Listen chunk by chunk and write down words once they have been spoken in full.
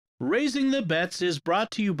Raising the Bets is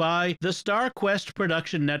brought to you by the Star Quest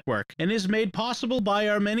Production Network and is made possible by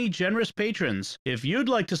our many generous patrons. If you'd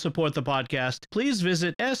like to support the podcast, please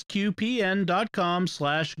visit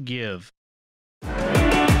sqpn.com/give.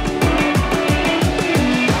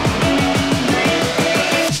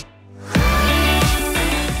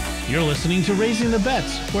 You're listening to Raising the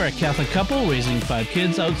Bets. We're a Catholic couple raising 5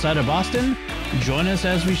 kids outside of Boston. Join us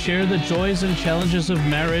as we share the joys and challenges of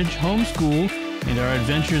marriage, homeschool, and our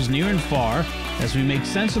adventures near and far as we make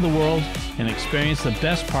sense of the world and experience the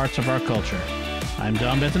best parts of our culture. I'm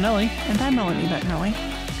Don Bettinelli. And I'm Melanie Bettinelli.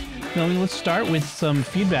 Melanie, let's start with some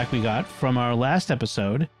feedback we got from our last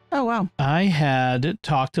episode. Oh, wow. I had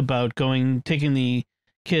talked about taking the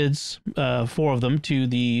kids, 4 of them, to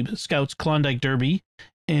the Scouts Klondike Derby,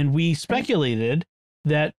 and we speculated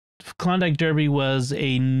that Klondike Derby was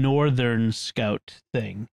a Northern Scout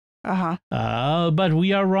thing. But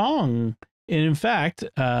we are wrong. And in fact,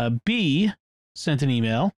 B sent an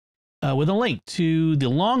email with a link to the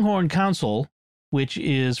Longhorn Council, which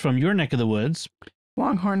is from your neck of the woods.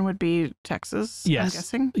 Longhorn would be Texas, yes. I'm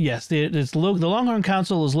guessing. Yes, the Longhorn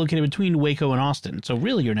Council is located between Waco and Austin, so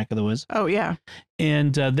really your neck of the woods. Oh, yeah.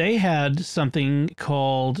 And they had something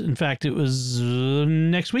called, in fact, it was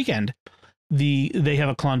next weekend. They have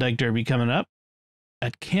a Klondike Derby coming up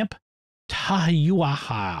at Camp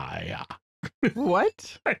Tahuaya.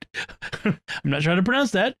 What? I'm not trying to pronounce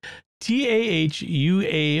that. Tahuaya.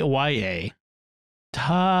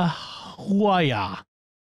 Tahuaya.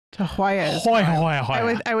 Tahuaya is Hoy, wild. hoy,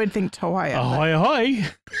 hoy. I would think Tahuaya. Hoy, hoy.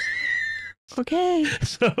 Okay.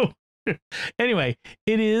 So, anyway,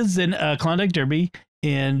 it is a Klondike Derby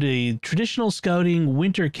and a traditional scouting,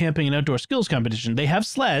 winter camping, and outdoor skills competition. They have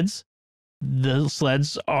sleds. The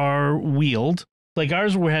sleds are wheeled. Like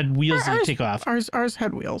ours had wheels that take off. Ours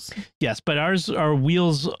had wheels. Yes, but ours are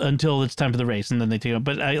wheels until it's time for the race, and then they take off.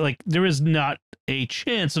 But there is not a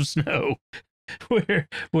chance of snow. There's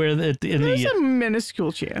a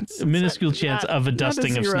minuscule chance. A minuscule chance of a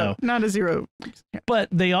dusting of snow. Not a zero. But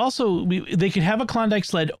they also, they could have a Klondike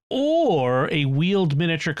sled or a wheeled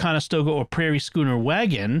miniature Conestoga or Prairie Schooner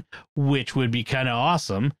wagon, which would be kind of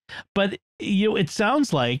awesome. But, it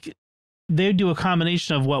sounds like they do a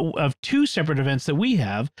combination of 2 separate events that we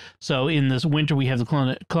have. So in this winter, we have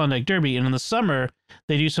the Klondike Derby, and in the summer,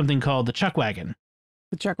 they do something called the Chuck Wagon.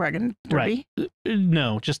 The Chuck Wagon Derby? Right.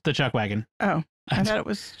 No, just the Chuck Wagon. Oh, I thought it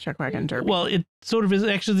was Chuck Wagon Derby. Well, it sort of is.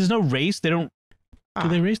 Actually, there's no race. They don't. Do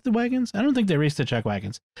they race the wagons? I don't think they race the Chuck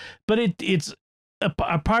Wagons. But it's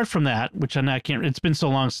apart from that, which I can't. It's been so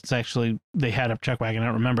long since actually they had a Chuck Wagon. I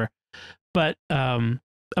don't remember. But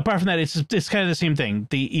apart from that, it's kind of the same thing.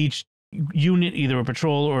 Each unit, either a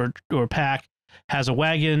patrol or pack, has a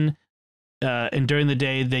wagon. And during the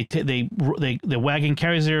day, the wagon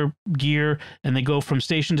carries their gear and they go from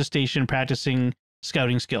station to station practicing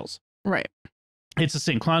scouting skills. Right. It's the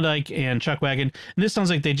same Klondike and Chuck Wagon. And this sounds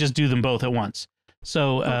like they just do them both at once.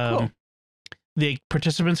 So cool. The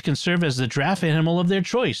participants can serve as the draft animal of their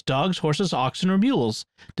choice: dogs, horses, oxen, or mules,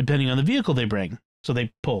 depending on the vehicle they bring. So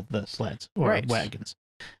they pull the sleds or wagons.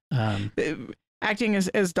 Acting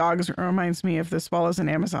as dogs reminds me of the Swallows and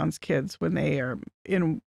Amazons kids when they are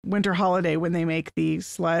in winter holiday, when they make the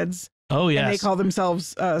sleds. Oh, yes. And they call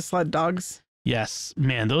themselves sled dogs. Yes,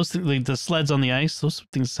 man, those the sleds on the ice, those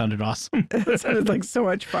things sounded awesome. It sounded like so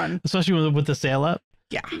much fun. Especially with the sail up.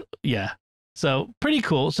 Yeah. Yeah. So pretty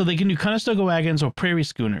cool. So they can do Conestoga wagons or Prairie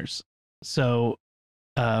Schooners. So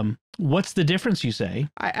what's the difference, you say?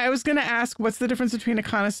 I was going to ask, what's the difference between a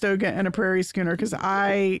Conestoga and a Prairie Schooner? Because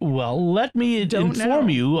Well, let me inform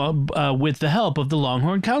you with the help of the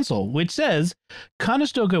Longhorn Council, which says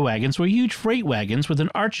Conestoga wagons were huge freight wagons with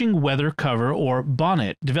an arching weather cover or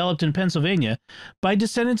bonnet developed in Pennsylvania by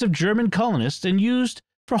descendants of German colonists and used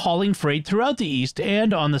for hauling freight throughout the East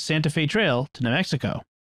and on the Santa Fe Trail to New Mexico.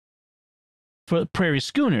 For Prairie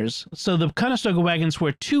Schooners, so the Conestoga wagons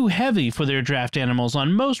were too heavy for their draft animals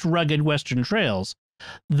on most rugged western trails.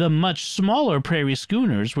 The much smaller Prairie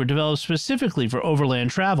Schooners were developed specifically for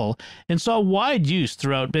overland travel and saw wide use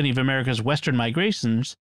throughout many of America's western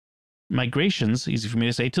migrations, easy for me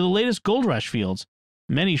to say, to the latest gold rush fields.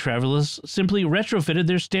 Many travelers simply retrofitted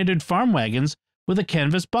their standard farm wagons with a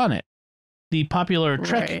canvas bonnet. The popular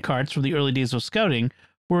Trek carts from the early days of scouting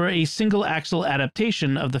were a single-axle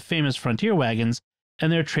adaptation of the famous frontier wagons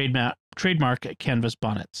and their trademark canvas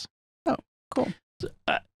bonnets. Oh, cool.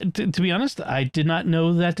 To be honest, I did not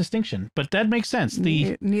know that distinction, but that makes sense.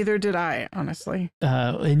 Neither did I, honestly.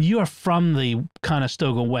 And you are from the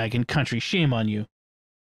Conestoga wagon country. Shame on you.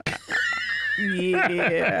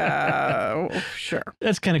 Yeah, sure.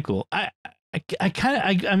 That's kind of cool. I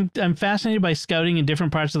kind of I'm fascinated by scouting in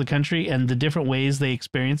different parts of the country and the different ways they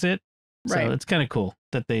experience it. Right. So it's kind of cool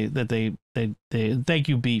that they thank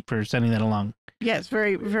you, Beat, for sending that along. Yes,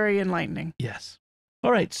 very, very enlightening. Yes.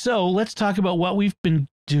 All right, so let's talk about what we've been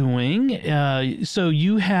doing. So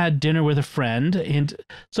you had dinner with a friend, and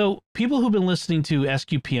so people who've been listening to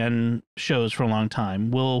SQPN shows for a long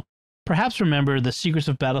time will perhaps remember The Secrets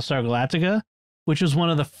of Battlestar Galactica, which was one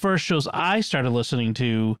of the first shows I started listening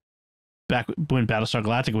to back when Battlestar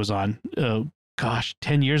Galactica was on.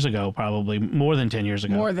 10 years ago, probably more than 10 years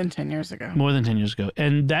ago. More than 10 years ago. More than 10 years ago.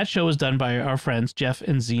 And that show was done by our friends, Jeff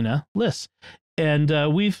and Xena Liss.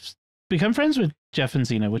 And we've become friends with Jeff and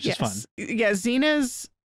Xena, which is fun. Yeah, Xena's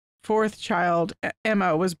fourth child,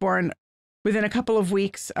 Emma, was born within a couple of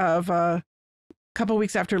weeks after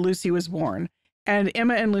Lucy was born. And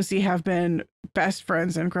Emma and Lucy have been best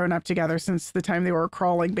friends and grown up together since the time they were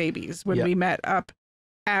crawling babies when we met up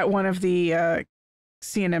at one of the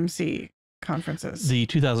CNMC conferences. The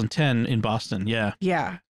 2010 in Boston, yeah.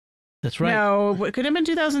 Yeah. That's right. No, it could have been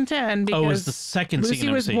 2010 because it was the second Lucy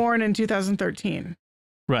CNMC. was born in 2013.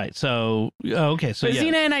 Right. So, okay. So, but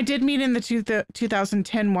Xena and I did meet in the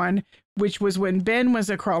 2010 one, which was when Ben was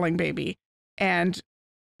a crawling baby. And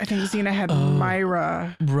I think Xena had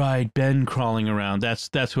Myra. Right. Ben crawling around.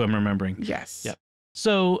 That's who I'm remembering. Yes. Yep.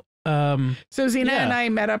 So, Xena and I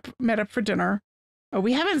met up for dinner.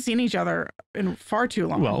 We haven't seen each other in far too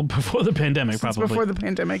long. Well, before the pandemic, probably. Before the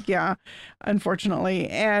pandemic, yeah, unfortunately.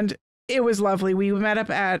 And it was lovely. We met up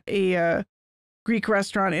at a Greek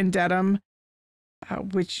restaurant in Dedham,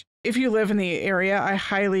 which, if you live in the area, I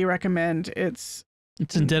highly recommend. It's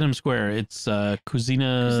in Dedham Square. It's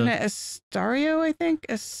Cucina Estario, I think.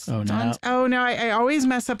 I always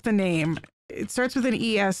mess up the name. It starts with an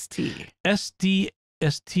EST. Estiatorio.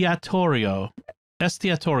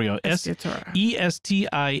 Estiatorio. Estiatorio.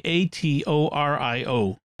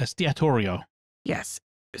 Estiatorio. Yes.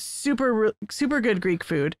 Super good Greek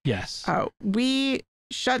food. Yes. We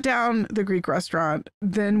shut down the Greek restaurant.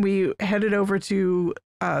 Then we headed over to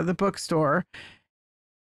the bookstore.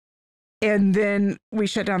 And then we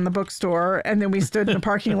shut down the bookstore. And then we stood in the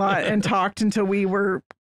parking lot and talked until we were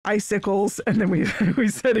icicles. And then we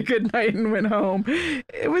said a good night and went home.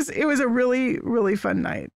 It was a really, really fun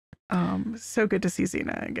night. So good to see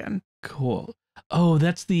Xena again. Cool. Oh,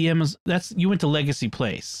 that's the Amazon. You went to Legacy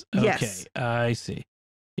Place. Okay. Yes. I see.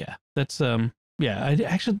 Yeah. That's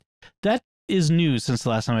that is new since the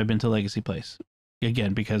last time I've been to Legacy Place.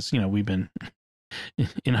 Again, because we've been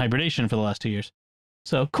in hibernation for the last 2 years.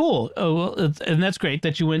 So cool. Oh, well, and that's great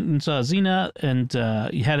that you went and saw Xena and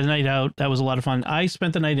you had a night out. That was a lot of fun. I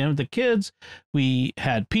spent the night in with the kids. We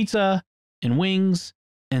had pizza and wings,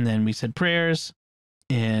 and then we said prayers.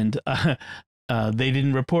 And they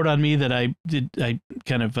didn't report on me that I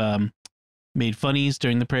kind of made funnies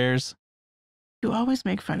during the prayers. You always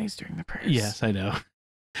make funnies during the prayers. Yes, I know.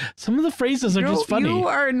 Some of the phrases are just funny. You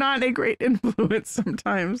are not a great influence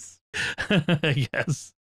sometimes.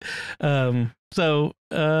 Yes. So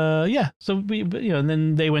we, and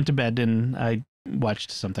then they went to bed and I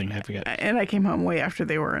watched something. I forget. And I came home way after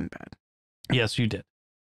they were in bed. Yes, you did.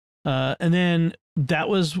 And then that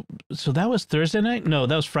was Thursday night? No,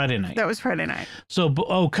 that was Friday night. That was Friday night. So,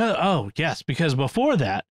 yes, because before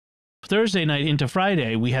that, Thursday night into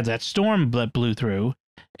Friday, we had that storm that blew through,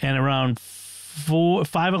 and around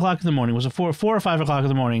 5 o'clock in the morning, was it 4 or 5 o'clock in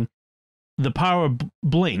the morning, the power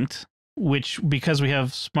blinked, which, because we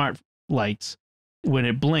have smart lights, when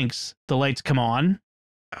it blinks, the lights come on.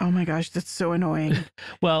 Oh my gosh, that's so annoying.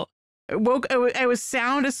 Well, I was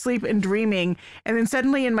sound asleep and dreaming, and then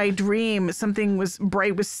suddenly in my dream something was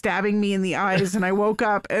stabbing me in the eyes, and I woke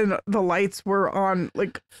up and the lights were on,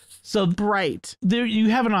 like, so bright. There you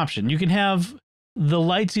have an option. You can have the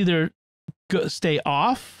lights either stay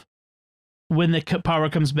off when the power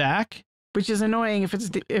comes back, which is annoying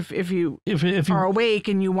if you are awake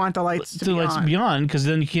and you want the lights to be on, because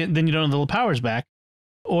then you don't know the power's back.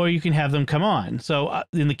 Or you can have them come on. So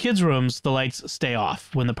in the kids' rooms, the lights stay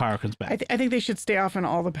off when the power comes back. I think they should stay off in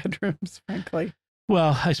all the bedrooms, frankly.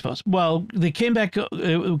 Well, I suppose. Well, they came back on.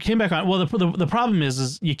 Well, the problem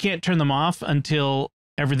is you can't turn them off until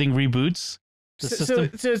everything reboots the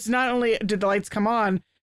system. So it's not only did the lights come on,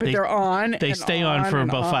 but they're on. They stay on for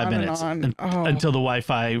about 5 minutes until the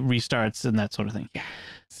Wi-Fi restarts and that sort of thing. Yeah,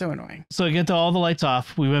 so annoying. So I get all the lights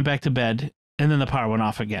off. We went back to bed. And then the power went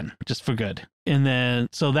off again, just for good. And then,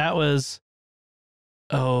 so that was,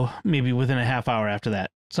 maybe within a half hour after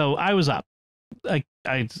that. So I was up.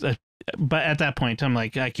 But at that point, I'm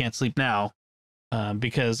like, I can't sleep now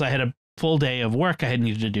because I had a full day of work I had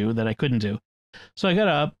needed to do that I couldn't do. So I got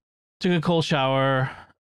up, took a cold shower,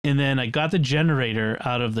 And then I got the generator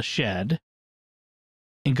out of the shed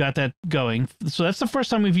and got that going. So that's the first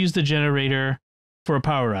time we've used the generator for a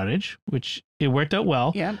power outage, which it worked out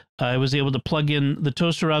well. Yeah. I was able to plug in the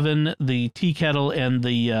toaster oven, the tea kettle, and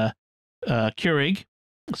the Keurig.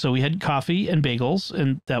 So we had coffee and bagels,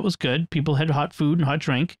 and that was good. People had hot food and hot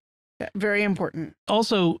drink. Yeah, very important.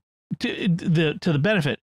 Also, to the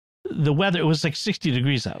benefit, the weather, it was like 60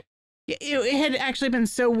 degrees out. It had actually been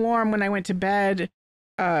so warm when I went to bed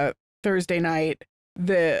Thursday night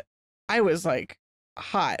that I was like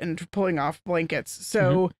hot and pulling off blankets.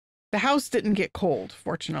 So the house didn't get cold,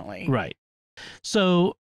 fortunately. Right.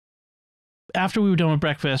 So after we were done with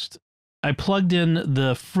breakfast, I plugged in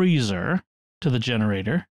the freezer to the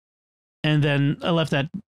generator, and then I left that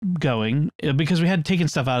going because we had taken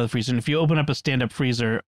stuff out of the freezer. And if you open up a stand-up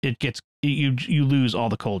freezer, it gets you lose all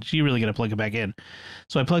the cold. So you really got to plug it back in.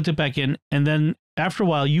 So I plugged it back in, and then after a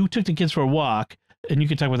while, you took the kids for a walk, and you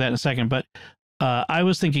can talk about that in a second. But I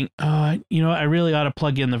was thinking, I really ought to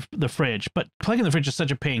plug in the fridge. But plugging the fridge is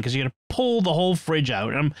such a pain because you got to pull the whole fridge out.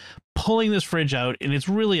 And I'm pulling this fridge out, and it's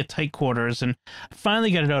really a tight quarters. And I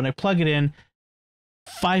finally got it out, and I plug it in.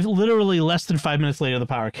 Literally less than 5 minutes later, the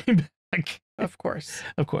power came back. Of course.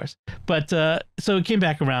 But so it came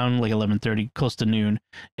back around like 11:30, close to noon,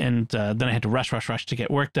 and then I had to rush to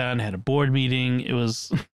get work done. I had a board meeting. It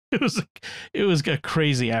was a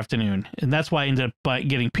crazy afternoon, and that's why I ended up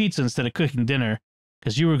getting pizza instead of cooking dinner,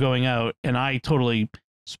 because you were going out, and I totally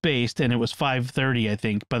spaced, and it was 5:30, I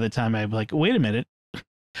think, by the time I was like, wait a minute,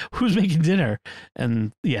 who's making dinner?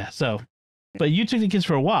 And yeah, so, but you took the kids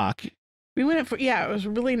for a walk. We went for, it was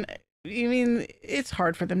really, I mean, it's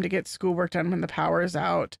hard for them to get schoolwork done when the power is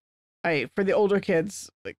out. For the older kids,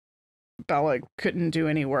 like Bella couldn't do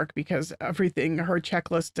any work because everything, her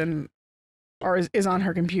checklist is on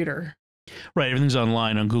her computer. Right. Everything's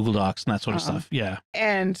online on Google Docs and that sort of stuff. Yeah.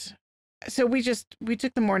 And so we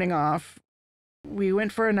took the morning off. We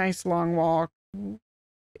went for a nice long walk.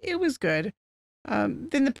 It was good.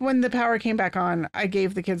 Then when the power came back on, I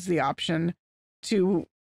gave the kids the option to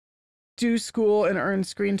do school and earn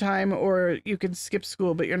screen time, or you could skip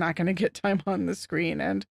school, but you're not going to get time on the screen.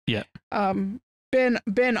 And yeah,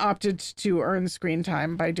 Ben opted to earn screen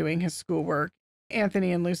time by doing his schoolwork.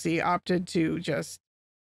 Anthony and Lucy opted to just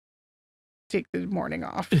take the morning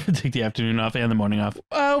off. Take the afternoon off and the morning off.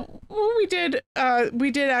 We did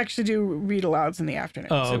actually do read alouds in the afternoon.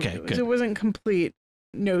 Oh, so okay, good. It wasn't complete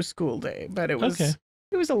no school day, but it was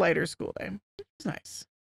It was a lighter school day. It was nice.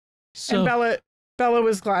 So, and Bella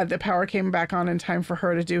was glad that power came back on in time for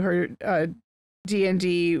her to do her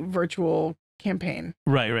D&D virtual campaign.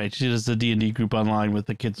 Right. She does the D&D group online with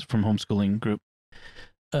the kids from homeschooling group.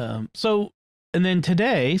 And then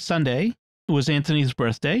today, Sunday, was Anthony's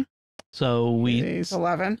birthday. So he's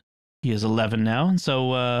 11. He is 11 now. And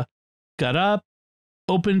so got up,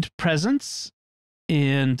 opened presents,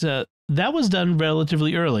 and that was done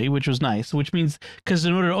relatively early, which was nice, which means because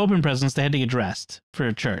in order to open presents, they had to get dressed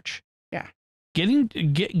for church. Yeah. Getting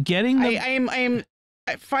I am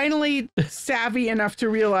finally savvy enough to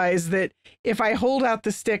realize that if I hold out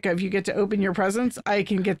the stick of you get to open your presents, I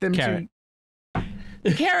can get them Carrot.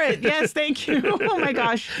 Carrot. Yes, thank you. Oh my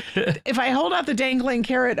gosh. If I hold out the dangling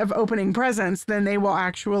carrot of opening presents, then they will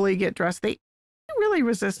actually get dressed. They really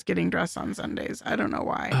resist getting dressed on Sundays. I don't know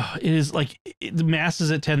why. It is like the mass is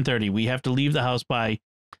at 10:30. We have to leave the house by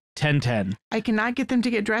 10:10. I cannot get them to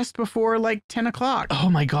get dressed before like 10 o'clock. Oh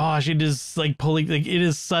my gosh. It is like it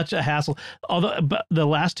is such a hassle. But the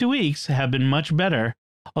last 2 weeks have been much better.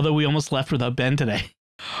 Although we almost left without Ben today.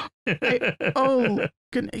 Oh,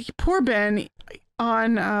 goodness. Poor Ben.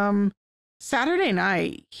 On Saturday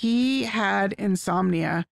night, he had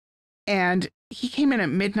insomnia, and he came in at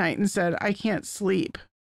midnight and said, I can't sleep.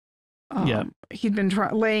 Yeah. He'd been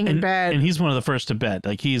laying in bed. And he's one of the first to bed.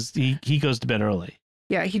 Like he goes to bed early.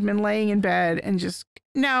 Yeah, he'd been laying in bed and just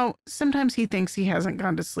now sometimes he thinks he hasn't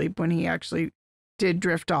gone to sleep when he actually did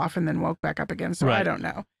drift off and then woke back up again. So right. I don't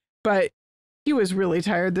know. But he was really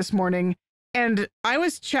tired this morning. And I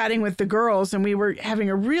was chatting with the girls and we were having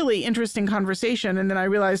a really interesting conversation. And then I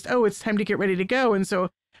realized, it's time to get ready to go. And so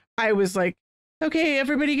I was like, okay,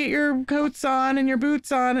 everybody get your coats on and your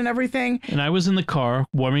boots on and everything. And I was in the car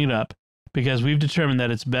warming it up because we've determined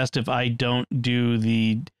that it's best if I don't do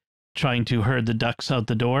the trying to herd the ducks out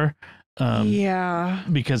the door. Yeah.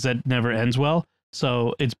 Because that never ends well.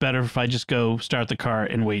 So it's better if I just go start the car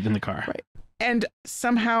and wait in the car. Right. And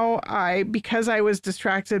somehow because I was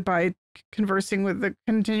distracted by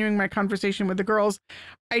continuing my conversation with the girls,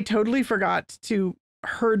 I totally forgot to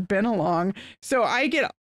herd Ben along. So I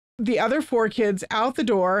get the other 4 kids out the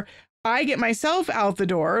door. I get myself out the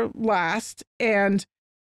door last, and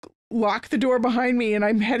lock the door behind me and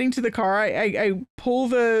I'm heading to the car. I pull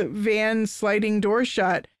the van sliding door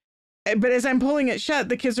shut. But as I'm pulling it shut,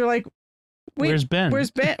 the kids are like, wait, where's Ben? Where's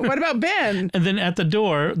Ben? What about Ben? And then at the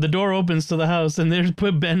door opens to the house and there's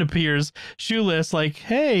Ben appears shoeless like,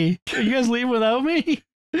 hey, are you guys leaving without me?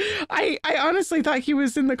 I honestly thought he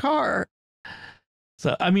was in the car.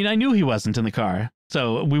 So, I mean, I knew he wasn't in the car.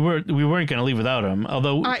 So we weren't going to leave without him.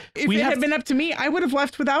 Although if it had been up to me, I would have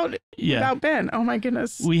left without Ben. Oh my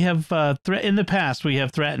goodness. We have in the past we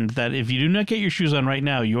have threatened that if you do not get your shoes on right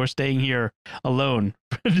now, you're staying here alone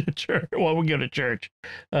to church while we go to church.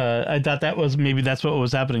 I thought that's what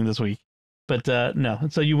was happening this week, but no.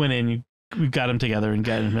 So you went in, we got him together and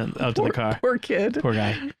got him out to the car. Poor kid. Poor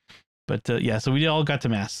guy. But yeah, so we all got to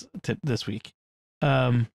mass this week.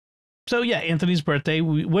 So yeah, Anthony's birthday.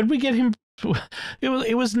 What did we get him?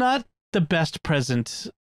 It was not the best present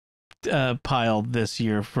pile this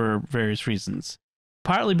year for various reasons.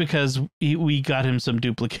 Partly because we got him some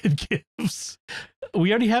duplicate gifts. We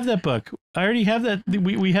already have that book. I already have that.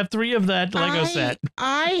 We have 3 of that Lego set.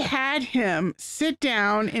 I had him sit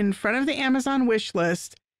down in front of the Amazon wish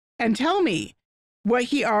list and tell me what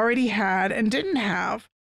he already had and didn't have,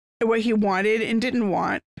 what he wanted and didn't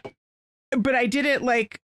want. But I did it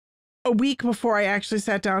like a week before I actually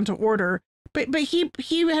sat down to order. But he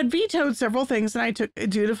had vetoed several things, and I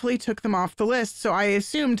dutifully took them off the list. So I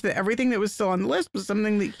assumed that everything that was still on the list was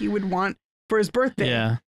something that he would want for his birthday.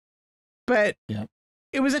 Yeah. But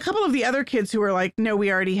it was a couple of the other kids who were like, no,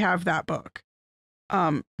 we already have that book.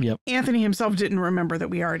 Anthony himself didn't remember that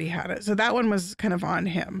we already had it. So that one was kind of on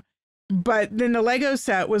him. But then the Lego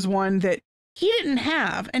set was one that he didn't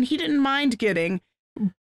have and he didn't mind getting.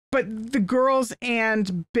 But the girls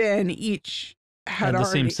and Ben each had the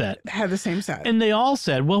same set. And they all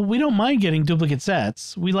said, well, we don't mind getting duplicate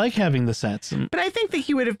sets. We like having the sets. But I think that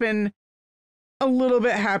he would have been a little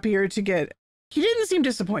bit happier to get. He didn't seem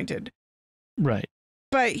disappointed. Right.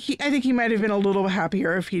 But I think he might have been a little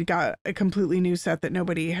happier if he got a completely new set that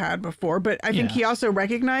nobody had before. But I think he also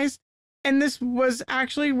recognized, and this was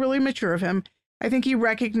actually really mature of him, I think he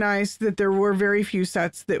recognized that there were very few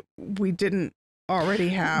sets that we didn't already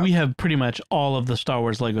have. We have pretty much all of the Star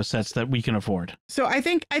Wars Lego sets that we can afford. So I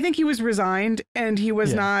think he was resigned and he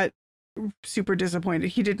was not super disappointed.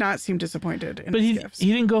 He did not seem disappointed in his gifts.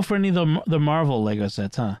 He didn't go for any of the Marvel Lego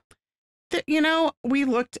sets, huh? You know, we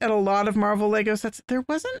looked at a lot of Marvel Lego sets. There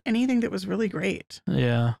wasn't anything that was really great.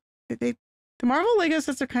 Yeah. The Marvel Lego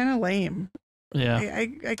sets are kind of lame. Yeah.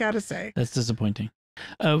 I gotta say. That's disappointing.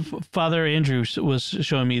 Father Andrew was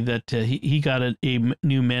showing me that he got a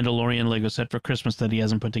new Mandalorian Lego set for Christmas that he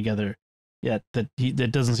hasn't put together yet. That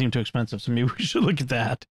doesn't seem too expensive. So maybe we should look at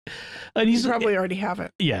that. And he's probably already have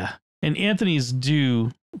it. Yeah. And Anthony's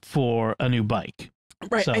due for a new bike.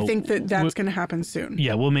 Right. So I think that's going to happen soon.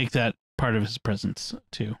 Yeah. We'll make that part of his presents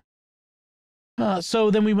too. So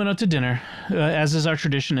then we went out to dinner, as is our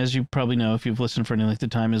tradition, as you probably know if you've listened for any length of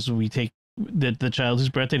time, is we take the child whose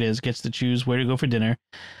birthday it is gets to choose where to go for dinner.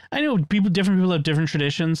 I know different people have different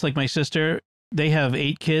traditions. Like my sister, they have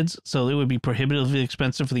 8 kids, so it would be prohibitively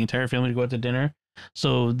expensive for the entire family to go out to dinner.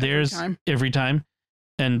 So there's every time.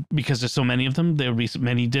 And because there's so many of them, there would be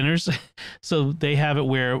many dinners. So they have it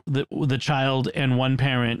where the child and one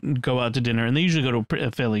parent go out to dinner, and they usually go to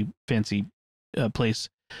a fairly fancy place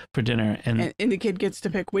for dinner. And the kid gets to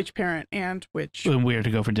pick which parent and where to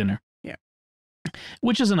go for dinner. Yeah.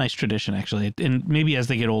 Which is a nice tradition, actually. And maybe as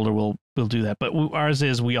they get older, we'll do that. But ours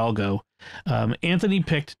is we all go. Anthony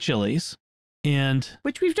picked Chili's.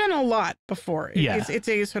 Which we've done a lot before. Yeah. It's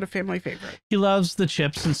a sort of family favorite. He loves the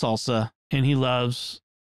chips and salsa, and he loves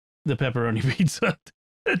the pepperoni pizza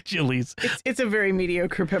at Chili's. It's a very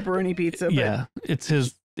mediocre pepperoni pizza. But yeah,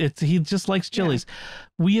 he just likes Chili's.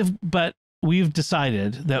 Yeah. We've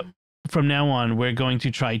decided that from now on we're going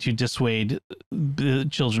to try to dissuade the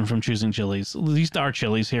children from choosing Chili's. At least our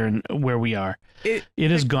Chili's here and where we are. It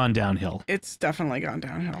has gone downhill. It's definitely gone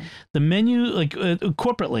downhill. The menu,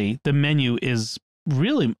 corporately, the menu is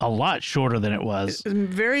really a lot shorter than it was. It's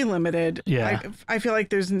very limited. Yeah. I feel like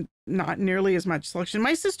there's not nearly as much selection.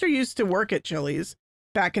 My sister used to work at Chili's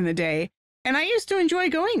back in the day, and I used to enjoy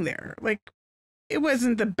going there. Like, it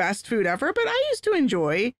wasn't the best food ever, but I used to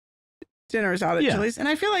enjoy dinners out at Chili's. And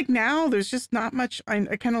I feel like now there's just not much.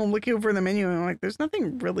 I kind of look over the menu and I'm like, there's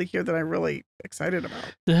nothing really here that I'm really excited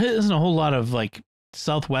about. There isn't a whole lot of like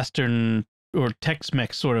Southwestern or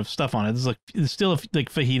Tex-Mex sort of stuff on it. There's still like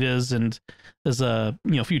fajitas, and there's a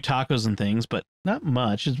few tacos and things, but not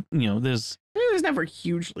much. There's never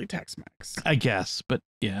hugely Tex-Mex, I guess, but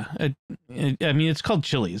yeah. I mean, it's called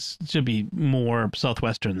Chili's. It should be more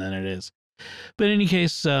Southwestern than it is. But in any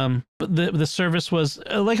case, but the service was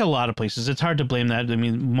like a lot of places. It's hard to blame that. I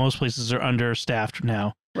mean, most places are understaffed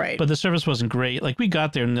now. Right. But the service wasn't great. Like we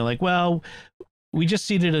got there and they're like, well, we just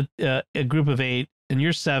seated a group of 8 and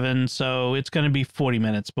you're 7, so it's going to be 40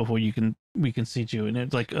 minutes before we can seat you. And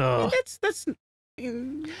it's like, oh, that's.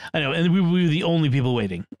 I know, and we were the only people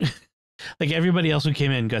waiting. Like everybody else who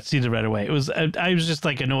came in got seated right away. It was I was just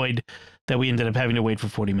like annoyed that we ended up having to wait for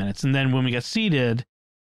 40 minutes. And then when we got seated,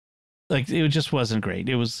 like it just wasn't great.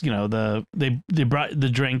 It was, they brought the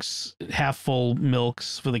drinks, half full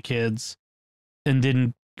milks for the kids, and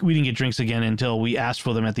we didn't get drinks again until we asked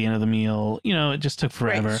for them at the end of the meal. It just took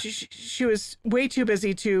forever. Right. She was way too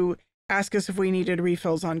busy to ask us if we needed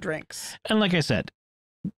refills on drinks. And like I said,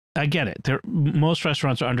 I get it. Most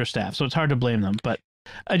restaurants are understaffed, so it's hard to blame them. But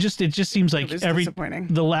it just seems like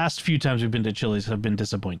the last few times we've been to Chili's have been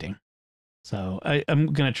disappointing. So I'm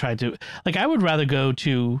gonna try to, like, I would rather go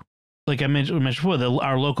to, like I mentioned before,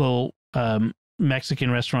 our local Mexican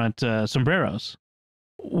restaurant, Sombreros,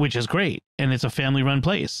 which is great, and it's a family-run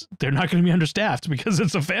place. They're not going to be understaffed because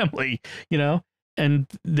it's a family, and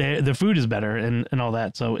the food is better and all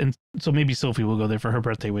that. So maybe Sophie will go there for her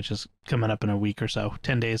birthday, which is coming up in a week or so,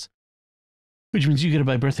 10 days, which means you get to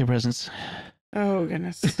buy birthday presents. Oh,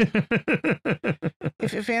 goodness.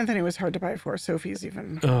 if Anthony was hard to buy for, Sophie's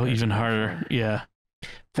even harder. Oh, even harder. Yeah.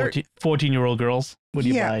 14-year-old girls. What do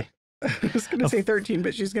you buy? I was going to say 13,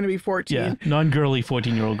 but she's going to be 14. Yeah, non-girly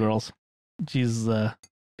 14-year-old girls. She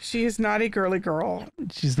is not a girly girl.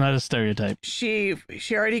 She's not a stereotype. She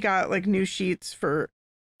already got like new sheets for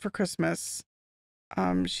Christmas.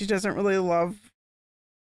 She doesn't really love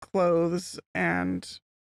clothes, and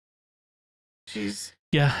she's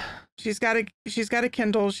got a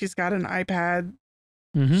Kindle, she's got an iPad.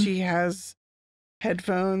 Mm-hmm. She has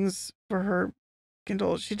headphones for her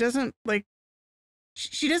Kindle. She doesn't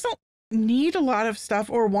need a lot of stuff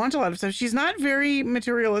or want a lot of stuff. She's not very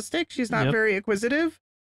materialistic. She's not very acquisitive.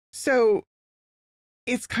 So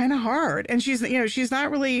it's kind of hard. And she's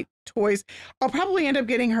not really toys. I'll probably end up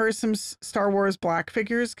getting her some Star Wars Black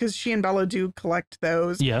figures because she and Bella do collect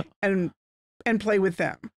those and play with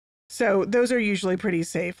them. So those are usually pretty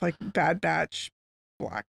safe, like Bad Batch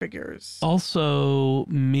Black figures. Also,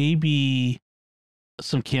 maybe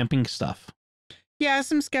some camping stuff. Yeah,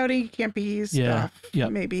 some scouty, campy stuff. Yeah,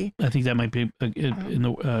 maybe. I think that might be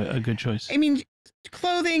a good choice. I mean,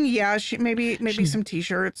 clothing, yeah. Maybe some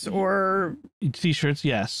t-shirts or t-shirts,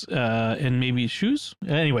 yes, and maybe shoes.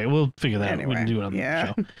 Anyway, we'll figure that out. We can do it on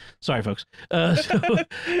the show. Sorry, folks. Let's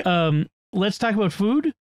talk about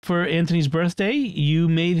food for Anthony's birthday. You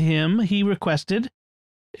made him. He requested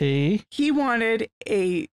He wanted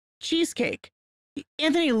a cheesecake.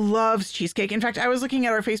 Anthony loves cheesecake. In fact, I was looking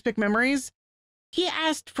at our Facebook memories. He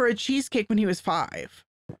asked for a cheesecake when he was 5.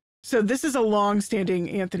 So this is a long-standing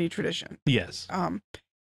Anthony tradition. Yes.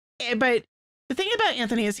 But the thing about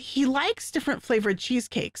Anthony is he likes different flavored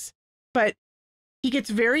cheesecakes, but he gets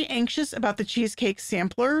very anxious about the cheesecake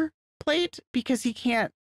sampler plate because he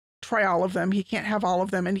can't try all of them. He can't have all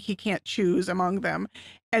of them, and he can't choose among them.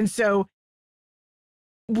 And so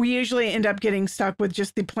we usually end up getting stuck with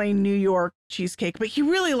just the plain New York cheesecake, but he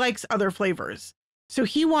really likes other flavors. So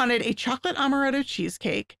he wanted a chocolate amaretto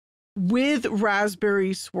cheesecake with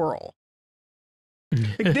raspberry swirl.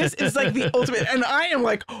 Like, this is like the ultimate. And I am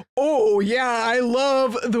like, oh yeah, I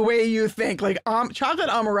love the way you think. Like chocolate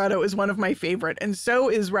amaretto is one of my favorite, and so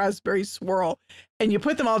is raspberry swirl. And you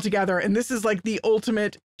put them all together, and this is like the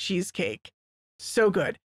ultimate cheesecake. So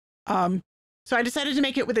good. So I decided to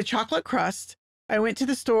make it with a chocolate crust. I went to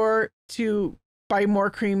the store to buy more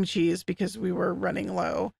cream cheese because we were running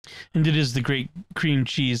low. And it is the great cream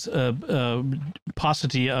cheese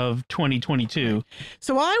paucity of 2022.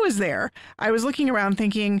 So while I was there, I was looking around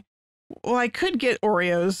thinking, well, I could get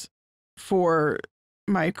Oreos for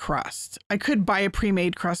my crust. I could buy a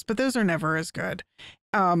pre-made crust, but those are never as good.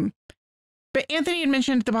 But Anthony had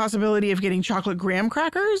mentioned the possibility of getting chocolate graham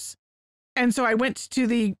crackers. And so I went to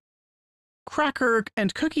the cracker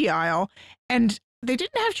and cookie aisle, and they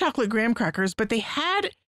didn't have chocolate graham crackers, but they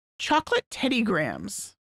had chocolate Teddy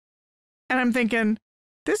Grahams. And I'm thinking,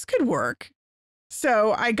 this could work.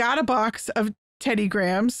 So I got a box of Teddy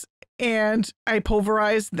Grahams and I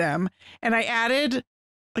pulverized them, and I added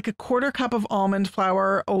like a 1/4 cup of almond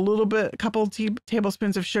flour, a couple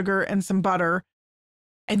tablespoons of sugar, and some butter.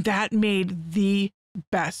 And that made the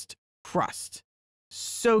best crust.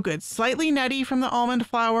 So good. Slightly nutty from the almond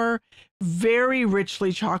flour, very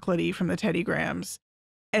richly chocolatey from the Teddy Grahams.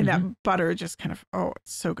 And that butter just kind of,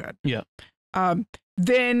 it's so good. Yeah.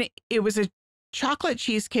 Then it was a chocolate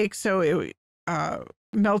cheesecake. So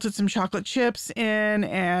melted some chocolate chips in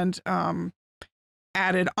and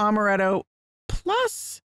added amaretto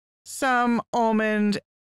plus some almond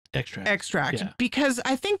extract because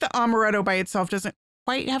I think the amaretto by itself doesn't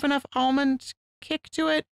quite have enough almond kick to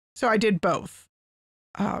it. So I did both.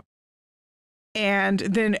 And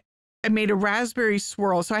then I made a raspberry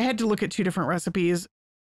swirl. So I had to look at 2 different recipes,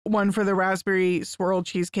 one for the raspberry swirl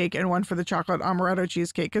cheesecake and one for the chocolate amaretto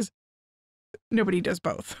cheesecake, because nobody does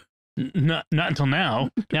both. Not until now.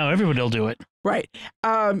 Now everybody will do it. Right.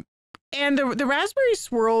 And the raspberry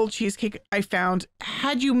swirl cheesecake I found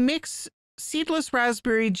had you mix seedless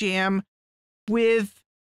raspberry jam with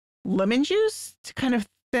lemon juice to kind of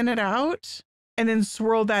thin it out and then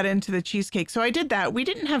swirl that into the cheesecake. So I did that. We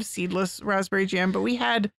didn't have seedless raspberry jam, but we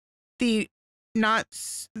had the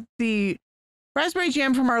raspberry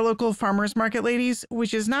jam from our local farmers market ladies,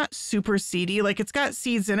 which is not super seedy. Like it's got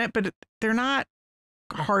seeds in it, but they're not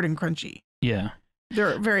hard and crunchy. Yeah.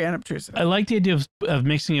 They're very unobtrusive. I like the idea of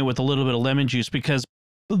mixing it with a little bit of lemon juice because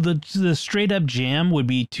the straight up jam would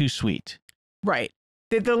be too sweet. Right.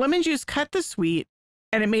 The lemon juice cut the sweet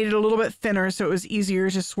and it made it a little bit thinner so it was easier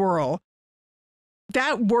to swirl.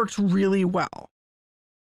 That worked really well.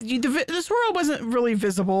 The swirl wasn't really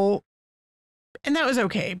visible and that was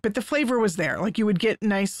okay, but the flavor was there. Like you would get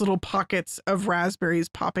nice little pockets of raspberries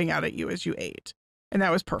popping out at you as you ate. And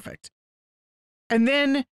that was perfect. And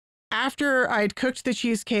then after I'd cooked the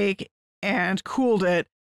cheesecake and cooled it,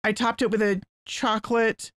 I topped it with a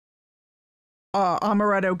chocolate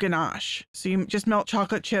amaretto ganache. So you just melt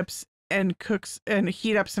chocolate chips and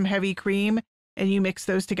heat up some heavy cream, and you mix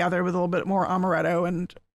those together with a little bit more amaretto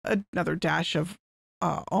and another dash of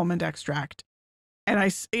almond extract. And I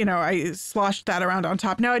sloshed that around on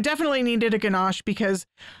top. Now I definitely needed a ganache because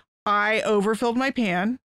I overfilled my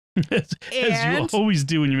pan. As you always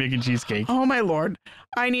do when you make a cheesecake. Oh my Lord.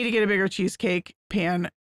 I need to get a bigger cheesecake pan.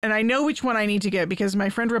 And I know which one I need to get because my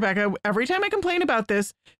friend Rebecca, every time I complain about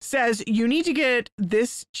this, says you need to get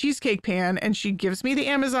this cheesecake pan. And she gives me the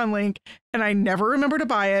Amazon link and I never remember to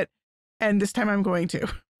buy it. And this time I'm going to.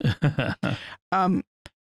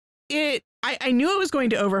 I knew it was going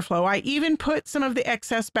to overflow. I even put some of the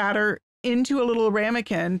excess batter into a little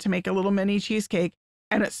ramekin to make a little mini cheesecake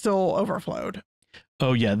and it still overflowed.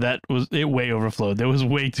 Oh yeah, it way overflowed. There was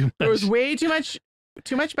way too much. There was way too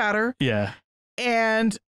much batter. Yeah.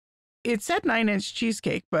 And it said 9-inch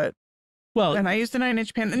cheesecake, and I used a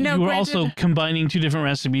 9-inch pan. No, you were also combining 2 different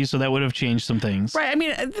recipes, so that would have changed some things. Right. I mean,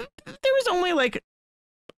 there was only like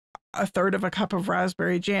a third of a cup of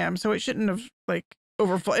raspberry jam, so it shouldn't have like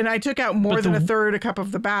overflowed. And I took out more than a third a cup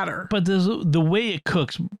of the batter. But the way it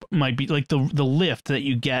cooks might be like the lift that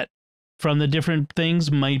you get from the different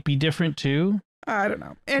things might be different too. I don't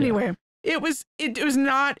know. Anyway, it was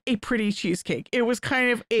not a pretty cheesecake. It was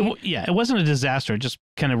kind of it wasn't a disaster. It just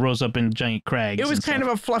kind of rose up in giant crags. It was kind of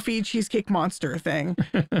a fluffy cheesecake monster thing.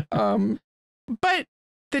 But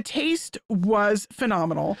the taste was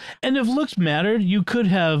phenomenal. And if looks mattered, you could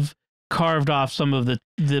have carved off some of the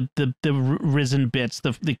risen bits,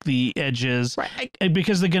 the edges, right?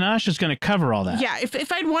 Because the ganache is going to cover all that. Yeah,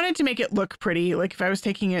 if I'd wanted to make it look pretty, like if I was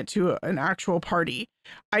taking it to an actual party,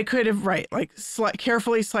 I could have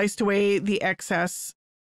carefully sliced away the excess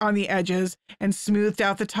on the edges and smoothed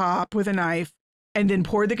out the top with a knife, and then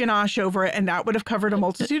poured the ganache over it, and that would have covered a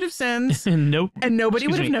multitude of sins. And nobody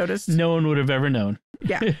would have noticed. No one would have ever known.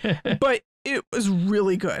 Yeah, but it was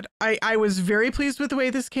really good. I was very pleased with the way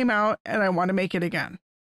this came out, and I want to make it again.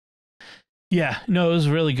 Yeah, no, it was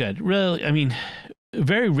really good. Really, I mean,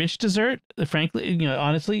 very rich dessert. Frankly,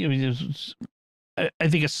 honestly, I mean, I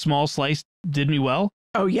think a small slice did me well.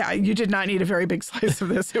 Oh yeah, you did not need a very big slice of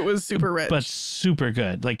this. It was super rich, but super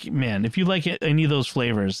good. Like, man, if you like any of those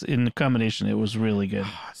flavors in the combination, it was really good.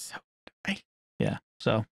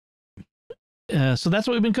 So yeah, so that's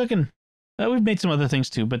what we've been cooking. We've made some other things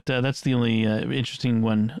too, but that's the only interesting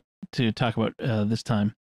one to talk about this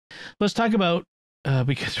time. Let's talk about,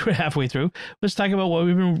 because we're halfway through, let's talk about what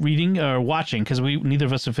we've been reading or watching, because neither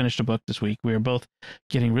of us have finished a book this week. We are both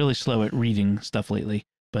getting really slow at reading stuff lately.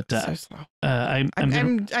 But so slow.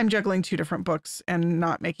 I'm juggling 2 different books and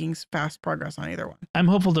not making fast progress on either one. I'm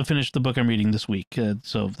hopeful to finish the book I'm reading this week,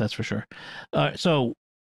 so that's for sure. So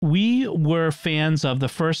we were fans of the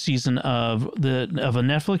first season of a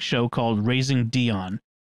Netflix show called Raising Dion.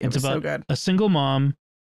 It's about so good. A single mom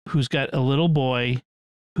who's got a little boy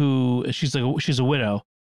who she's a widow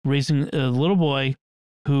raising a little boy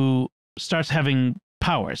who starts having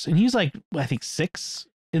powers, and he's like, I think 6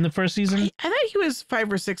 in the first season. I thought he was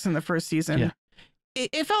 5 or 6 in the first season. Yeah.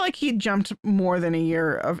 It felt like he jumped more than a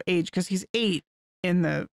year of age because he's 8 in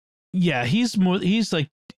the. Yeah, he's like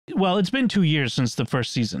well, it's been 2 years since the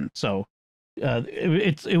first season, so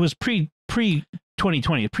it was pre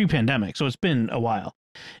 2020, pre-pandemic, so it's been a while.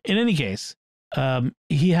 In any case,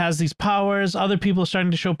 he has these powers. Other people are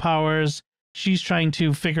starting to show powers. She's trying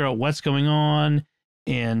to figure out what's going on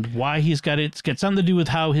and why he's got it. It's got something to do with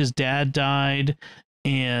how his dad died.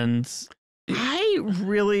 And I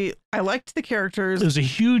liked the characters. There was a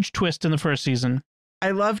huge twist in the first season.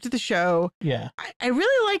 I loved the show. Yeah. I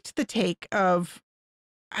really liked the take of,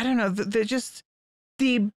 I don't know,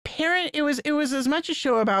 the parent. It was as much a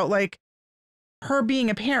show about like her being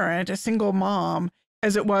a parent, a single mom,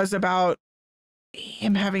 as it was about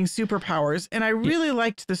him having superpowers. And I really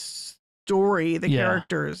liked the story, the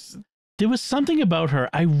characters. There was something about her.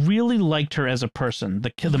 I really liked her as a person,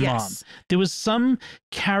 the mom. There was some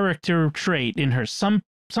character trait in her,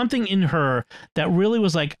 something in her that really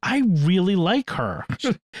was like, I really like her.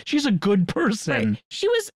 She's a good person.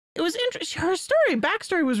 Right. It was interesting. Her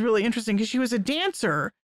backstory was really interesting because she was a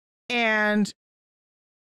dancer and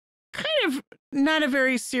kind of not a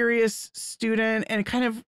very serious student and kind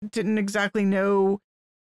of didn't exactly know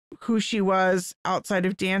who she was outside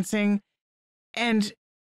of dancing. And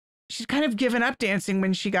she'd kind of given up dancing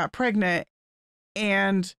when she got pregnant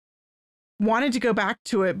and wanted to go back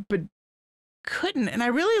to it, but couldn't. And I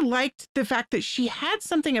really liked the fact that she had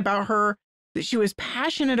something about her that she was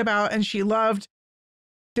passionate about and she loved,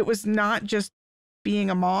 that was not just being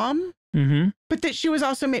a mom, but that she was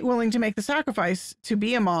also willing to make the sacrifice to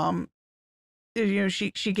be a mom. You know,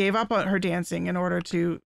 she gave up on her dancing in order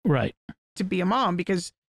to be a mom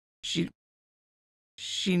because she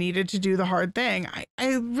needed to do the hard thing.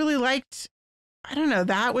 I really liked, I don't know,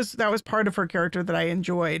 that was part of her character that I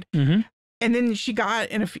enjoyed. And then she got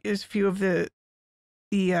in a few of the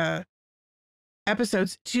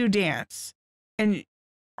episodes to dance, and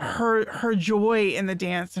her joy in the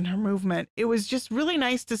dance and her movement. It was just really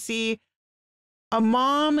nice to see a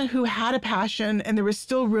mom who had a passion and there was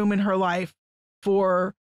still room in her life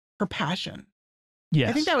for her passion. Yes.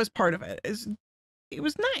 I think that was part of it. It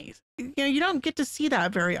was nice. You know, you don't get to see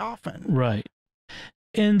that very often. Right.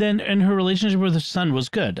 And her relationship with her son was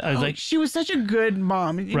good. She was such a good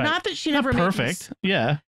mom. Right. Not that she never made perfect.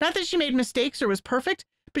 Not that she made mistakes or was perfect,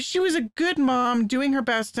 but she was a good mom doing her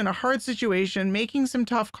best in a hard situation, making some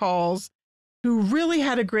tough calls, who really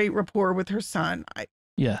had a great rapport with her son.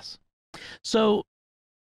 Yes. So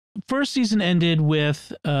first season ended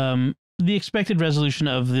with the expected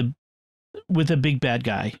resolution with a big bad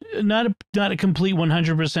guy. Not a complete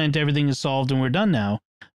 100% everything is solved and we're done now,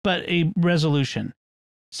 but a resolution.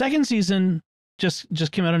 Second season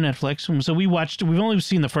just came out on Netflix. So we've only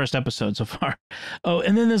seen the first episode so far. Oh,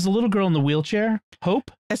 and then there's a little girl in the wheelchair,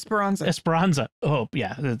 Hope? Esperanza. Hope,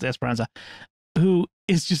 yeah, Esperanza, who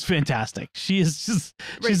is just fantastic. She's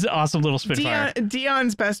an awesome little spitfire.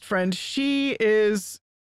 Dion's best friend. She is,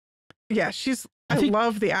 I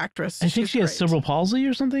love the actress. I think she has cerebral palsy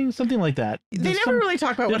or something like that. They never really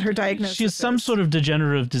talk about what her diagnosis is. She has some sort of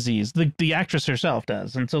degenerative disease. The actress herself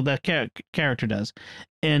does, and so that character does.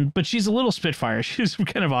 But she's a little spitfire. She's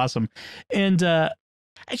kind of awesome. And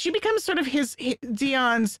she becomes sort of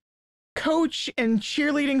Dion's coach and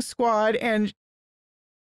cheerleading squad, and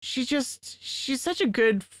she's such a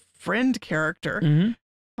good friend character.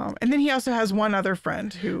 And then he also has one other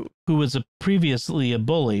friend who was previously a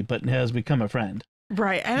bully, but has become a friend.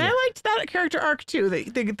 Right. And I liked that character arc too.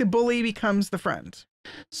 The bully becomes the friend.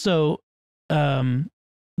 So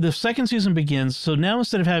the second season begins. So now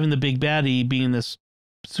instead of having the big baddie being this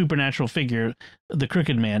supernatural figure, the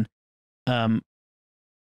Crooked Man,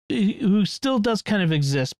 who still does kind of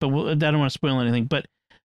exist, but I don't want to spoil anything, but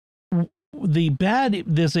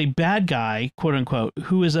there's a bad guy, quote unquote,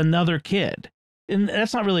 who is another kid. And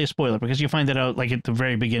that's not really a spoiler because you find that out like at the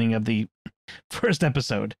very beginning of the first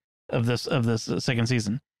episode of this second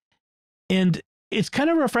season. And it's kind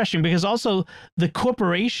of refreshing because also the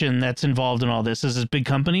corporation that's involved in all this is this big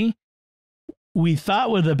company we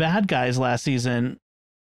thought were the bad guys last season,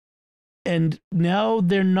 and now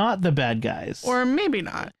they're not the bad guys. Or maybe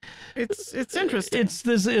not. It's interesting.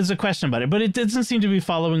 There's a question about it, but it doesn't seem to be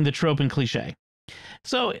following the trope and cliche.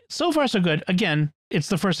 So far so good. Again, it's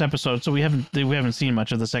the first episode, so we haven't seen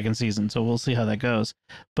much of the second season, so we'll see how that goes.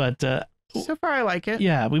 But so far I like it.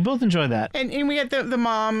 Yeah, we both enjoy that. And we get the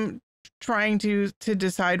mom trying to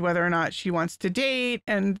decide whether or not she wants to date,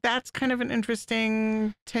 and that's kind of an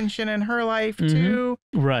interesting tension in her life too.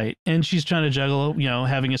 Right. And she's trying to juggle,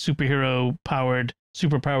 having a superpowered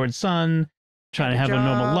son, trying to have a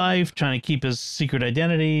normal life, trying to keep his secret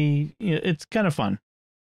identity. It's kind of fun.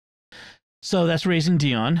 So that's Raising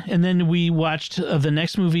Dion. And then we watched the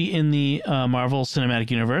next movie in the Marvel Cinematic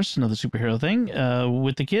Universe, another superhero thing,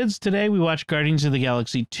 with the kids. Today we watched Guardians of the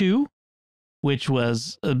Galaxy 2, which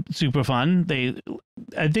was super fun.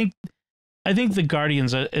 I think the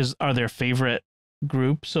Guardians are their favorite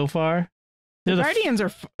group so far. The Guardians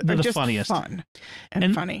are the just funniest. Fun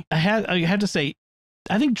and funny. I had to say,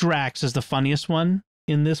 I think Drax is the funniest one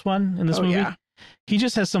in this movie. Yeah. He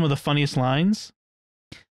just has some of the funniest lines.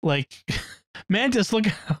 Like, Mantis, look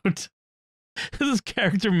out. This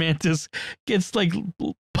character Mantis gets like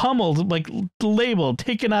pummeled, like labeled,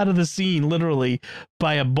 taken out of the scene literally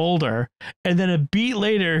by a boulder. And then a beat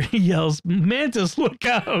later, he yells, Mantis, look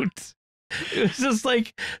out. It was just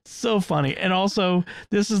like so funny. And also,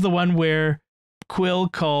 this is the one where Quill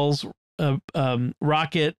calls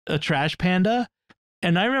Rocket a trash panda.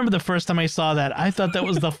 And I remember the first time I saw that, I thought that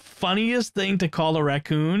was the funniest thing to call a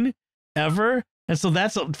raccoon ever. And so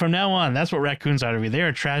that's from now on, that's what raccoons are to me. They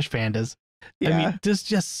are trash pandas. Yeah. I mean, there's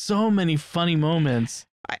just so many funny moments.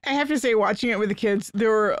 I have to say, watching it with the kids, there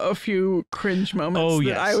were a few cringe moments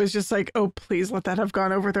that I was just like, oh, please let that have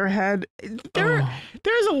gone over their head.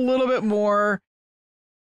 There's a little bit more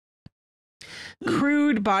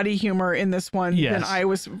crude body humor in this one than I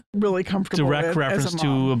was really comfortable with. Direct reference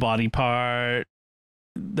to a body part,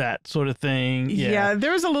 that sort of thing. Yeah,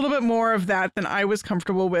 there was a little bit more of that than I was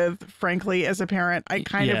comfortable with, frankly, as a parent. I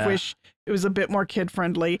kind of wish it was a bit more kid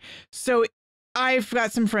friendly. So I've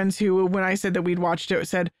got some friends who, when I said that we'd watched it,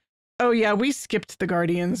 said, oh yeah, we skipped the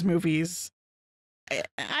Guardians movies.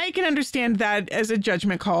 I can understand that as a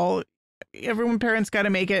judgment call. Parents got to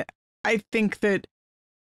make it. I think that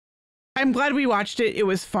I'm glad we watched it. It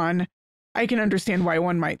was fun. I can understand why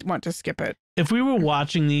one might want to skip it. If we were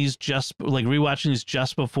watching these rewatching these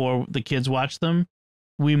just before the kids watched them,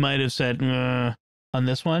 we might have said on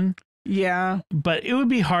this one. Yeah, but it would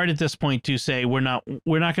be hard at this point to say we're not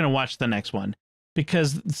going to watch the next one,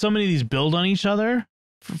 because so many of these build on each other.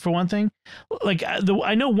 For one thing, like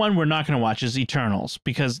I know one we're not going to watch is Eternals,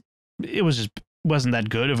 because it wasn't that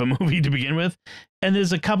good of a movie to begin with, and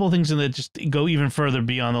there's a couple of things in that just go even further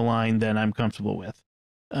beyond the line than I'm comfortable with.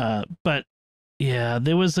 But yeah,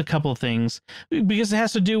 there was a couple of things, because it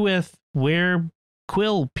has to do with where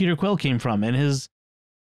Peter Quill came from, and his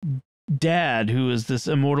dad, who is this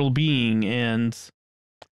immortal being, and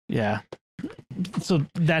so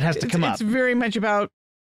that has to come up. It's very much about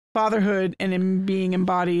fatherhood and him being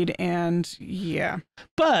embodied, and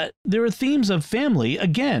but there are themes of family.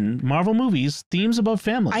 Again, Marvel movies, themes about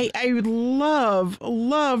family. I loved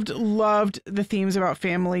the themes about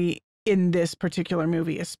family in this particular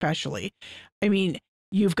movie, especially. I mean,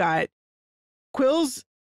 you've got Quill's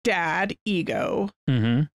dad, Ego,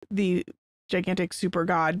 the gigantic super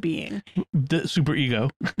god being, the super ego,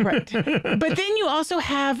 right? But then you also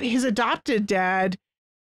have his adopted dad,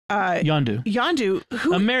 Yondu,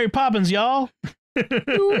 who Mary Poppins, y'all,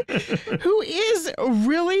 who is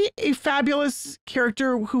really a fabulous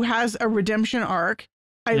character who has a redemption arc.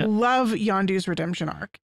 I love Yondu's redemption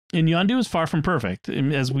arc. And Yondu is far from perfect,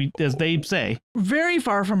 as they say. Very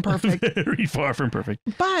far from perfect. Very far from perfect.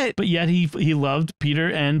 But yet he loved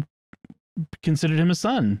Peter and considered him a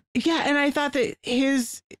son. Yeah, and I thought that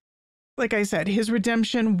like I said, his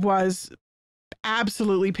redemption was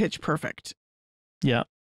absolutely pitch perfect. Yeah.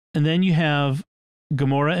 And then you have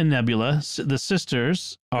Gamora and Nebula, the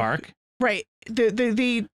sisters arc. Right.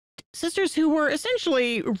 The sisters who were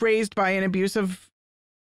essentially raised by an abusive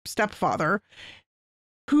stepfather,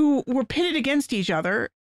 who were pitted against each other,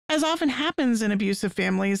 as often happens in abusive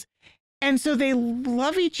families. And so they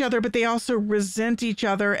love each other, but they also resent each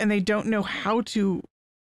other, and they don't know how to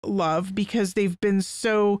love because they've been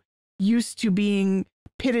so used to being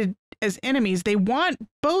pitted as enemies.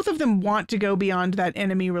 Both of them want to go beyond that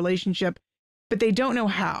enemy relationship, but they don't know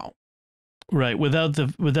how. Right. Without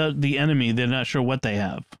the enemy, they're not sure what they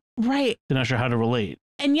have. Right. They're not sure how to relate.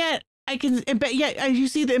 And yet you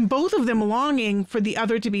see them, both of them longing for the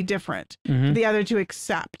other to be different, for the other to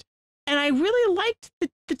accept. And I really liked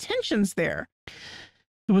the tensions there.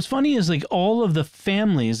 What's funny is, like, all of the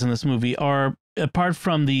families in this movie are, apart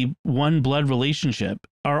from the one blood relationship,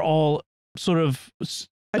 are all sort of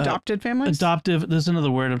adopted families. Adoptive. There's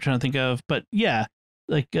another word I'm trying to think of, but yeah,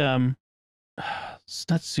 like it's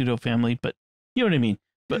not pseudo family, but you know what I mean.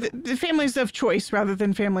 But the families of choice rather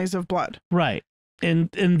than families of blood. Right. And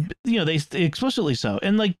you know, they explicitly so.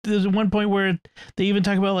 And like there's one point where they even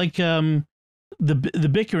talk about like the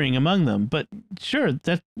bickering among them. But sure,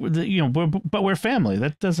 that but we're family.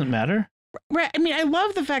 That doesn't matter. Right. I mean, I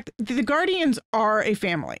love the fact that the Guardians are a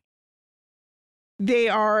family. They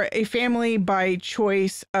are a family by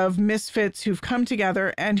choice of misfits who've come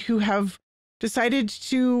together and who have decided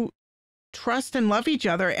to trust and love each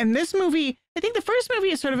other. And this movie, I think the first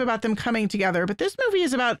movie is sort of about them coming together, but this movie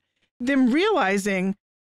is about them realizing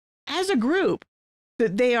as a group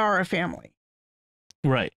that they are a family.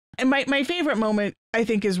 Right. And my favorite moment, I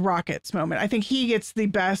think, is Rocket's moment. I think he gets the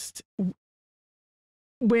best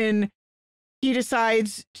when he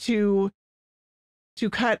decides to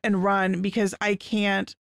cut and run because I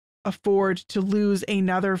can't afford to lose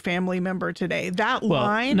another family member today. That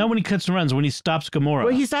line. Not when he cuts and runs, when he stops Gamora.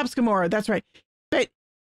 Well, he stops Gamora. That's right.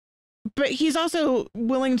 But he's also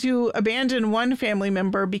willing to abandon one family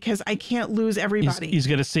member because I can't lose everybody. He's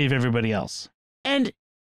got to save everybody else. And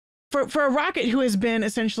for a Rocket who has been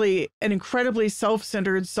essentially an incredibly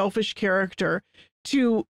self-centered, selfish character,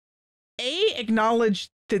 to A, acknowledge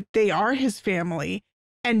that they are his family,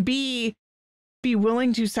 and B, be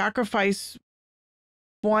willing to sacrifice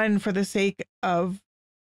one for the sake of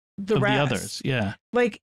the rest. The others, yeah.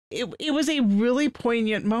 Like, it was a really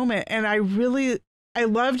poignant moment, and I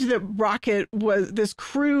loved that Rocket was this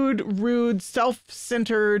crude, rude,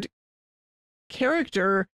 self-centered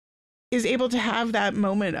character is able to have that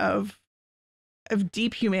moment of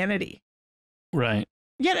deep humanity. Right.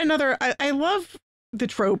 Yet another, I love the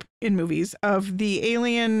trope in movies of the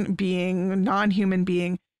alien being, non-human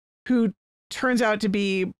being, who turns out to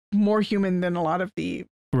be more human than a lot of the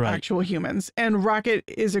actual humans. And Rocket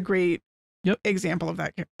is a great example of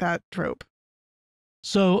that trope.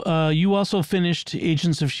 So you also finished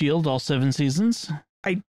Agents of S.H.I.E.L.D., all 7 seasons?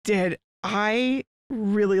 I did. I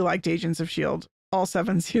really liked Agents of S.H.I.E.L.D., all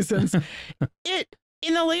 7 seasons.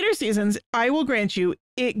 In the later seasons, I will grant you,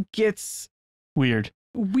 it gets weird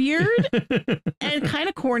and kind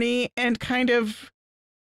of corny and kind of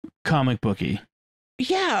comic booky.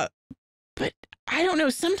 Yeah, but I don't know.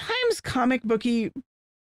 Sometimes comic booky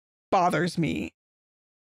bothers me.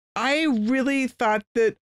 I really thought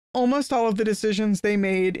that almost all of the decisions they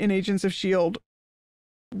made in Agents of S.H.I.E.L.D.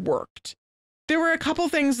 worked. There were a couple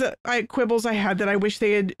things quibbles I had that I wish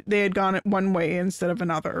they had gone one way instead of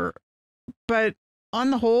another. But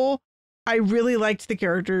on the whole, I really liked the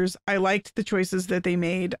characters. I liked the choices that they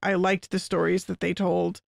made. I liked the stories that they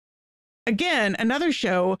told. Again, another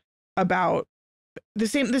show about the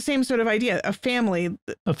same sort of idea, a family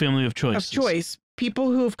of choices.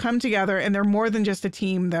 People who have come together, and they're more than just a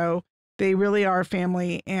team, though. They really are a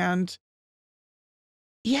family, and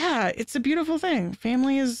yeah, it's a beautiful thing.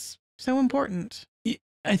 Family is so important.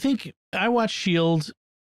 I think I watched S.H.I.E.L.D.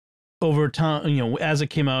 over time, as it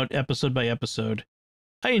came out episode by episode.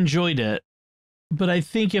 I enjoyed it, but I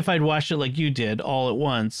think if I'd watched it like you did all at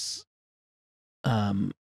once,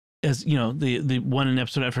 as the one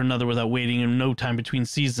episode after another without waiting and no time between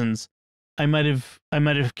seasons, I might have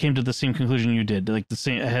came to the same conclusion you did. Like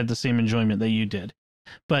I had the same enjoyment that you did.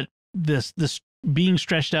 But this being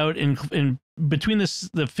stretched out in between the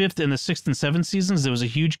 5th and the 6th and 7th seasons, there was a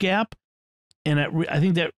huge gap. And I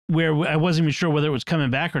think that where I wasn't even sure whether it was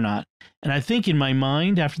coming back or not. And I think in my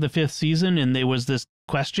mind after the 5th season, and there was this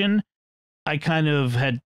question, I kind of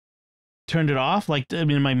had turned it off.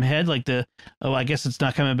 In my head, I guess it's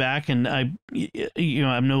not coming back. And I'm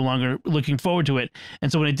no longer looking forward to it.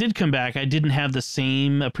 And so when it did come back, I didn't have the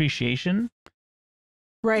same appreciation.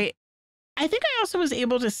 Right. I think I also was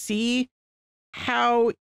able to see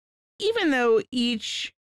how, even though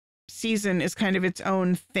each season is kind of its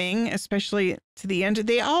own thing, especially to the end,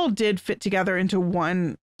 they all did fit together into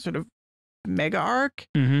one sort of mega arc.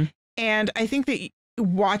 Mm-hmm. And I think that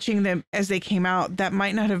watching them as they came out, that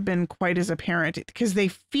might not have been quite as apparent because they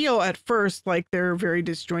feel at first like they're very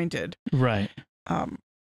disjointed. Right.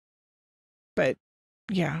 But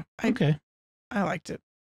yeah, I liked it.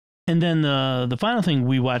 And then the final thing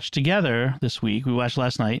we watched together this week, we watched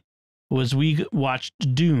last night, was we watched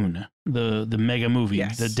Dune, the mega movie,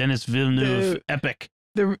 yes. The Denis Villeneuve epic.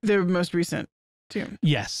 The most recent Dune.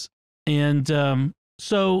 Yes. And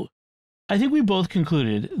so I think we both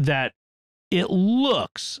concluded that it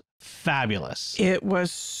looks fabulous. It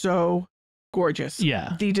was so gorgeous.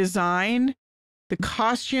 Yeah. The design, the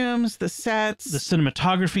costumes, the sets, the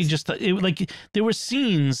cinematography, there were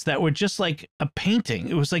scenes that were just like a painting.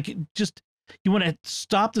 It was like just you want to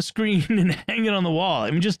stop the screen and hang it on the wall.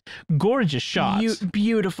 I mean, just gorgeous shots.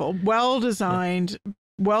 Beautiful, well designed,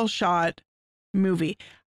 well shot movie.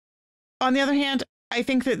 On the other hand, I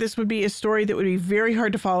think that this would be a story that would be very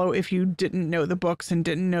hard to follow if you didn't know the books and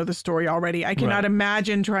didn't know the story already. I cannot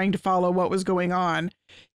imagine trying to follow what was going on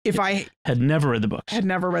if I had never read the books.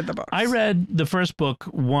 I read the first book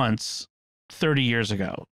once 30 years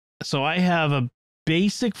ago. So I have a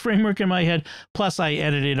basic framework in my head. Plus, I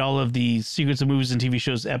edited all of the Secrets of Movies and TV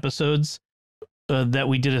Shows episodes that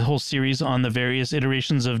we did a whole series on the various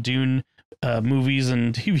iterations of Dune movies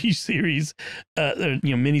and TV series,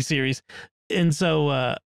 miniseries. And so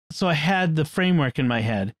I had the framework in my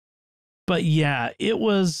head. But yeah,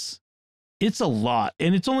 it's a lot.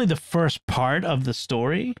 And it's only the first part of the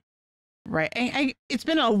story. Right. It's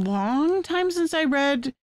been a long time since I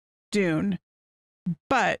read Dune,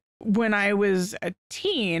 but when I was a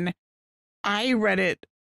teen, I read it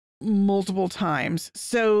multiple times.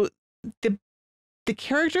 So the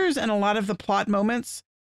characters and a lot of the plot moments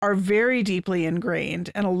are very deeply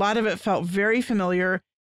ingrained, and a lot of it felt very familiar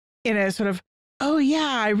in a sort of, oh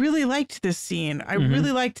yeah, I really liked this scene. I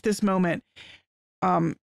really liked this moment.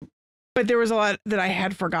 But there was a lot that I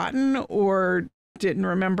had forgotten or didn't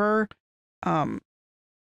remember.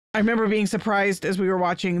 I remember being surprised as we were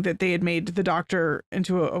watching that they had made the Doctor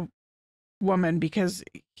into a woman because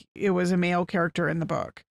it was a male character in the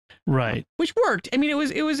book. Right. Which worked. I mean, it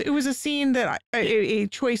was a scene that a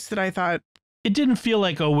choice that I thought. It didn't feel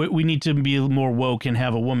like, oh, we need to be more woke and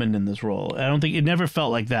have a woman in this role. I don't think it never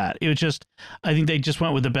felt like that. It was just, I think they just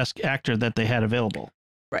went with the best actor that they had available.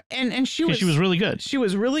 Right. And she was really good. She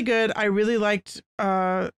was really good. I really liked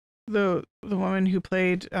the woman who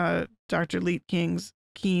played Dr. Leet Keynes,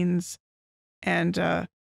 and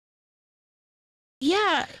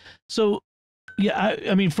yeah. So yeah,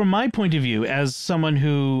 I mean, from my point of view, as someone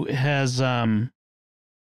who has who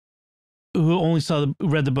only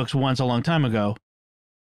read the books once a long time ago,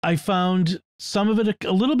 I found some of it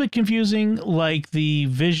a little bit confusing, like the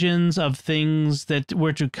visions of things that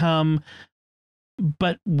were to come,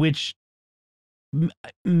 but which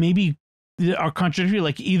maybe are contradictory,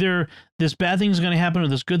 like either this bad thing is going to happen or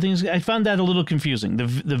this good thing. I found that a little confusing, the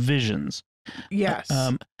visions. Yes.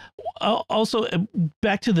 Also,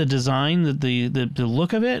 back to the design, the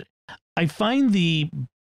look of it, I find the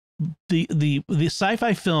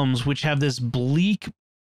sci-fi films which have this bleak,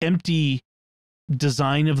 empty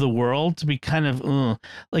design of the world to be kind of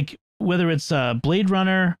like, whether it's Blade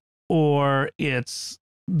Runner or it's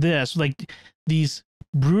this, like these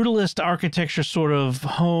brutalist architecture sort of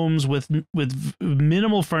homes with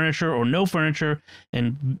minimal furniture or no furniture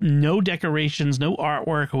and no decorations, no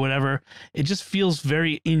artwork or whatever. It just feels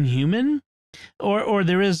very inhuman. Or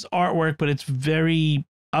there is artwork, but it's very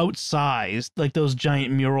outsized, like those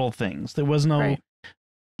giant mural things. There was no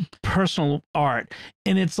personal art.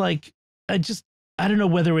 And it's like, I don't know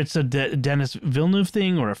whether it's a Denis Villeneuve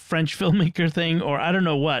thing or a French filmmaker thing, or I don't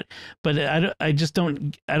know what, but I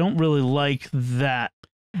don't really like that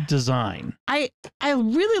design. I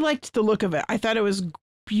really liked the look of it. I thought it was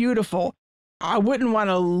beautiful. I wouldn't want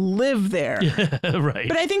to live there. Right.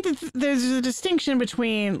 But I think that there's a distinction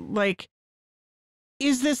between, like,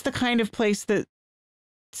 is this the kind of place that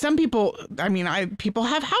some people, I mean, people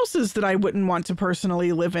have houses that I wouldn't want to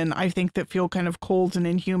personally live in, I think, that feel kind of cold and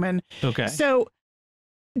inhuman. Okay. So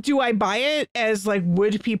do I buy it as, like,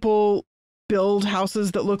 would people build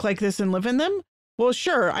houses that look like this and live in them? Well,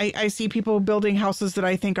 sure. I see people building houses that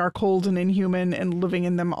I think are cold and inhuman and living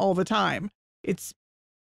in them all the time.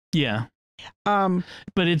 Yeah.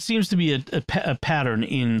 But it seems to be a pattern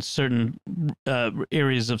in certain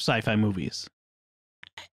areas of sci-fi movies.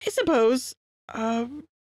 I suppose. They're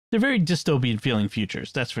very dystopian feeling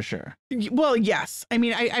futures, that's for sure. Well, yes. I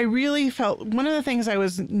mean, I really felt, one of the things I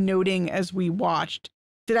was noting as we watched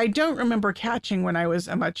that I don't remember catching when I was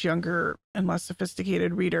a much younger and less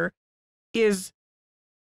sophisticated reader is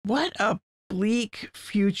what a bleak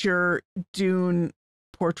future Dune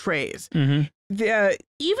portrays. Mm-hmm.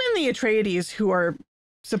 Even the Atreides, who are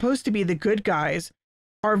supposed to be the good guys,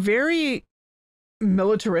 are very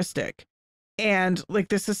militaristic, and like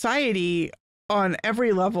the society on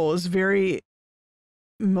every level is very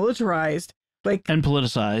militarized, like, and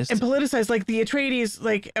politicized. Like the Atreides,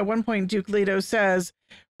 like at one point Duke Leto says,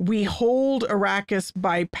 "We hold Arrakis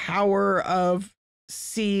by power of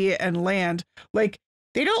sea and land." Like,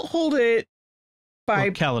 they don't hold it by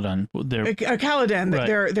Caladan, Caladan,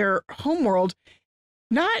 right. their homeworld,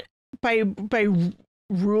 not by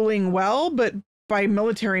ruling well, but by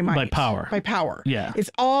military might, by power. Yeah,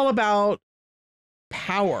 it's all about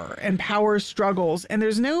power and power struggles, and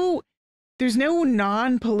there's no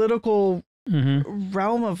non-political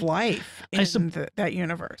realm of life in that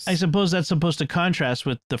universe. I suppose that's supposed to contrast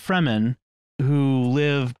with the Fremen, who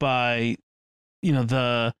live by,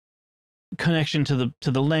 the connection to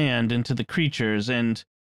the land and to the creatures. And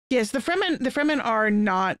yes, the Fremen are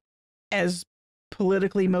not as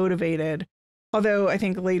politically motivated, although I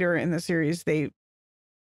think later in the series they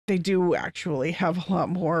do actually have a lot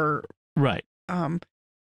more. Right.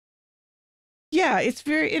 Yeah, it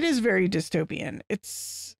is very dystopian.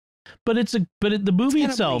 But the movie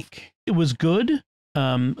itself, it was good.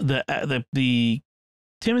 The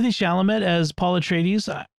Timothy Chalamet as Paul Atreides.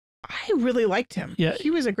 I really liked him. Yeah.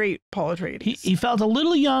 He was a great Paul Atreides. He felt a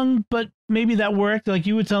little young, but maybe that worked. Like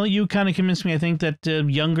you kind of convinced me, I think, that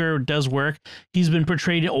younger does work. He's been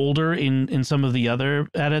portrayed older in some of the other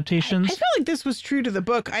adaptations. I felt like this was true to the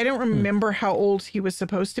book. I don't remember how old he was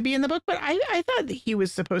supposed to be in the book, but I thought that he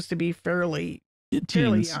was supposed to be fairly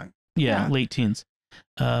young. Yeah, late teens.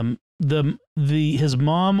 His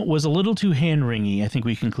mom was a little too hand-wringy, I think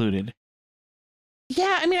we concluded.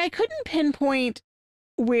 Yeah, I mean, I couldn't pinpoint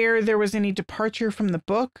where there was any departure from the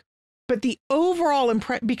book, but the overall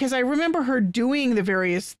impression, because I remember her doing the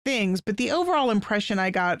various things, but the overall impression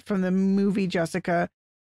I got from the movie Jessica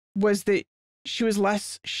was that she was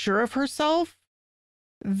less sure of herself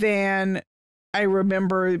than I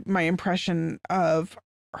remember my impression of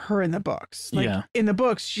her in the books. Like, in the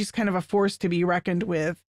books, she's kind of a force to be reckoned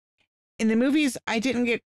with. In the movies,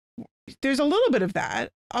 there's a little bit of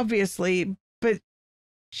that, obviously, but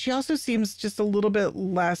she also seems just a little bit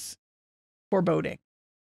less foreboding.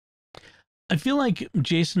 I feel like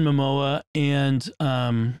Jason Momoa and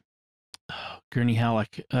Gurney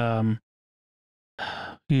Halleck,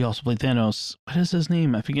 he also played Thanos. What is his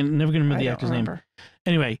name? I forget. Never gonna remember the actor's name.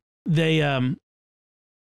 Anyway, they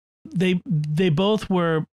both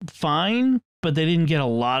were fine, but they didn't get a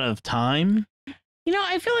lot of time. You know,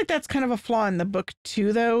 I feel like that's kind of a flaw in the book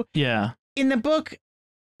too, though. Yeah. In the book,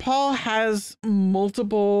 Paul has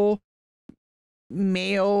multiple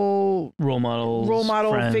male role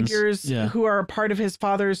model friends. figures who are a part of his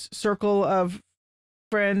father's circle of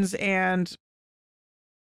friends and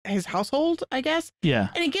his household, I guess. Yeah.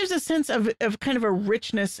 And it gives a sense of kind of a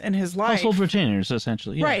richness in his life. Household retainers,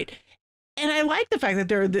 essentially. Yeah. Right. And I like the fact that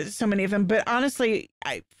there are so many of them, but honestly,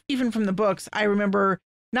 even from the books, I remember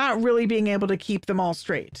not really being able to keep them all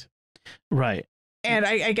straight. Right. And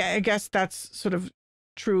I guess that's sort of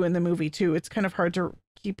true in the movie too. It's kind of hard to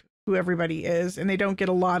keep who everybody is, and they don't get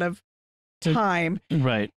a lot of time.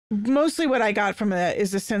 Right. Mostly what I got from it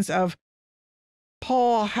is a sense of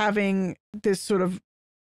Paul having this sort of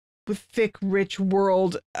thick, rich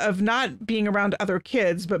world of not being around other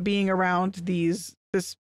kids, but being around this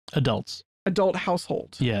adult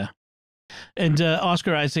household. Yeah. And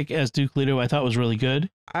Oscar Isaac as Duke Leto, I thought was really good.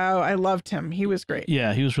 Oh, I loved him. He was great.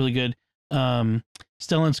 Yeah, he was really good. Stellan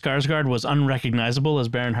Skarsgård was unrecognizable as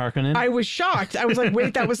Baron Harkonnen. I was shocked. I was like,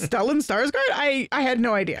 wait, that was Stellan Skarsgård? I had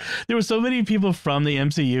no idea. There were so many people from the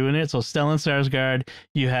MCU in it. So Stellan Skarsgård,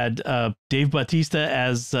 you had Dave Bautista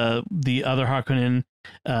as the other Harkonnen.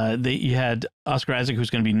 You had Oscar Isaac, who's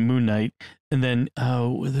going to be Moon Knight. And then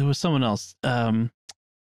there was someone else.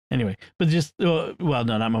 Anyway, but just, well,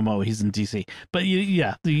 no, not Momoa. He's in DC. But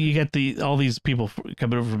you get all these people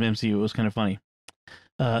coming over from MCU. It was kind of funny.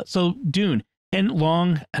 So Dune and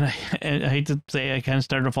long, and I hate to say, I kind of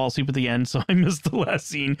started to fall asleep at the end, so I missed the last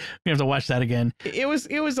scene. We have to watch that again. It was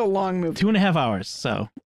a long movie, 2.5 hours. So,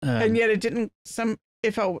 and yet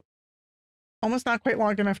it felt almost not quite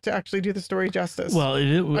long enough to actually do the story justice. Well,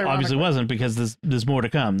 it obviously wasn't, because there's more to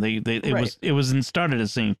come. It was started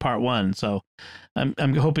as saying part 1, so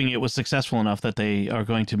I'm hoping it was successful enough that they are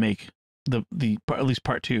going to make the at least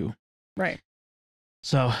part 2. Right.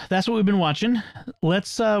 So that's what we've been watching.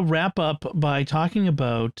 Let's wrap up by talking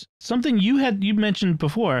about something you mentioned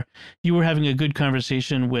before. You were having a good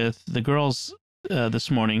conversation with the girls this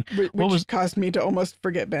morning. Which caused me to almost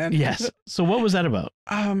forget Ben. Yes. So what was that about?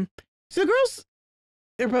 So the girls,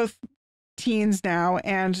 they're both teens now,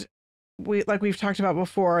 and we've talked about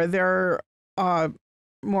before, they're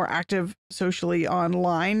more active socially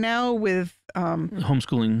online now with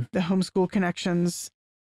homeschooling, the Homeschool Connections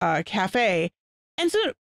cafe. And so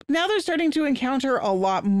now they're starting to encounter a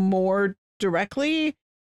lot more directly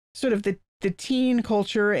sort of the teen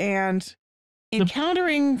culture and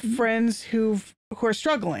encountering friends who are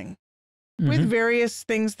struggling with various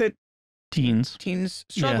things that teens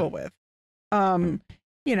struggle with.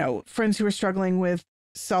 Friends who are struggling with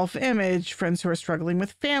self-image, friends who are struggling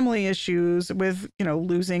with family issues, with,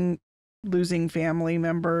 losing family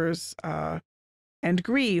members and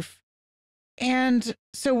grief. And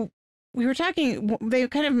so we were talking, they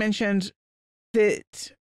kind of mentioned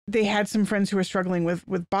that they had some friends who were struggling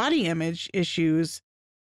with body image issues.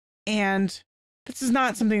 And this is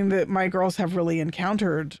not something that my girls have really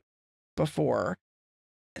encountered before.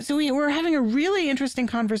 So we were having a really interesting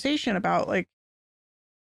conversation about like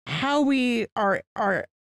how our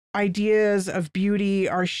ideas of beauty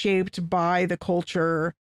are shaped by the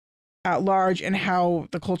culture at large, and how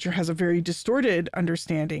the culture has a very distorted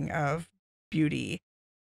understanding of beauty.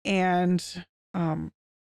 And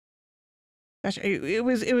Gosh, it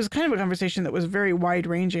was kind of a conversation that was very wide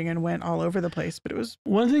ranging and went all over the place, but it was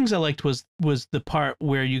one of the things I liked was the part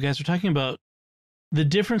where you guys were talking about the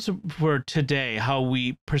difference for today, how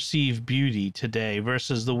we perceive beauty today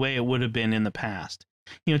versus the way it would have been in the past.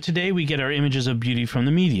 You know, today we get our images of beauty from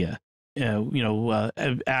the media,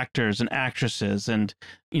 actors and actresses, and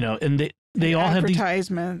and they all have these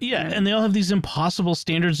advertisement. And they all have these impossible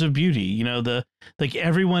standards of beauty. You know, like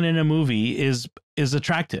everyone in a movie is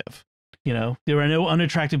attractive. You know, there are no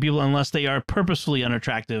unattractive people unless they are purposefully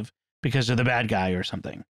unattractive because they're the bad guy or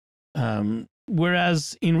something.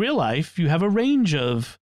 Whereas in real life, you have a range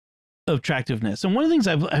of attractiveness. And one of the things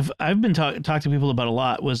I've been talking to people about a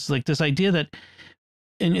lot was like this idea that,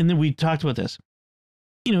 and then we talked about this.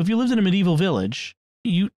 You know, if you lived in a medieval village,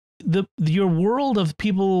 your world of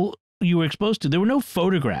people you were exposed to, there were no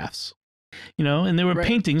photographs. You know, and there were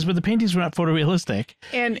paintings, but the paintings were not photorealistic.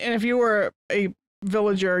 And if you were a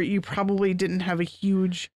villager, you probably didn't have a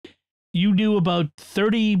huge... You knew about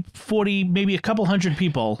 30, 40, maybe a couple hundred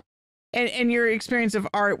people. And your experience of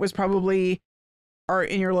art was probably art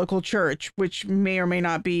in your local church, which may or may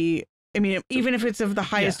not be... I mean, even if it's of the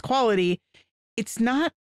highest quality, it's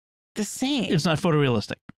not the same. It's not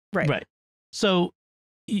photorealistic. Right. So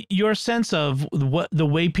your sense of what the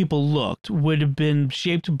way people looked would have been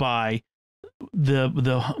shaped by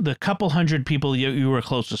the couple hundred people you were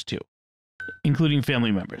closest to, including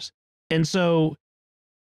family members. And so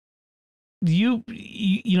you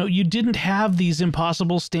didn't have these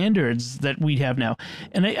impossible standards that we have now.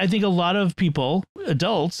 And I think a lot of people,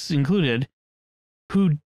 adults included,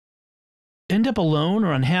 who end up alone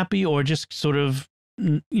or unhappy or just sort of,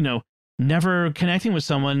 never connecting with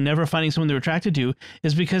someone, never finding someone they're attracted to,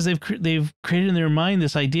 is because they've created in their mind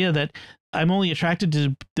this idea that I'm only attracted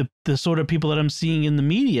to the sort of people that I'm seeing in the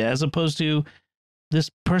media, as opposed to this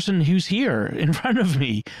person who's here in front of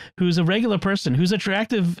me, who's a regular person, who's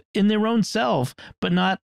attractive in their own self, but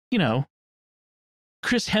not,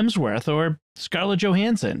 Chris Hemsworth or Scarlett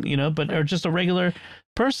Johansson, but are just a regular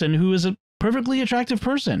person who is a perfectly attractive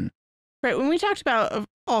person. Right. When we talked about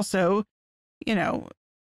also,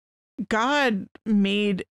 God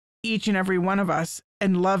made each and every one of us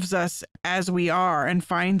and loves us as we are and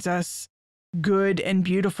finds us good and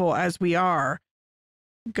beautiful as we are.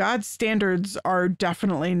 God's standards are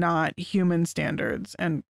definitely not human standards,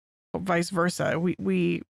 and vice versa.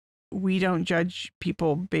 We don't judge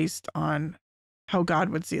people based on how God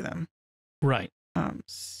would see them. Right.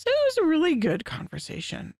 So it was a really good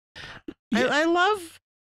conversation. Yeah. I love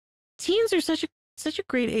teens are such a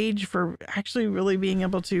great age for actually really being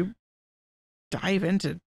able to dive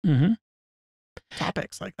into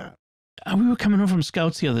topics like that. We were coming home from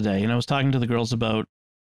Scouts the other day, and I was talking to the girls about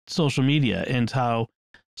social media and how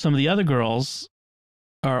some of the other girls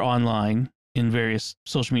are online in various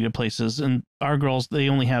social media places, and our girls, they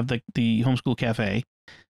only have the homeschool cafe.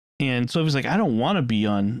 And so it was like, I don't want to be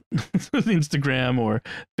on Instagram or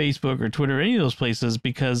Facebook or Twitter or any of those places,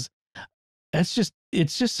 because it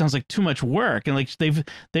just sounds like too much work. And like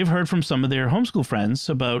they've heard from some of their homeschool friends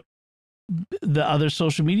about the other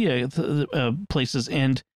social media places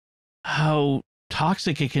and how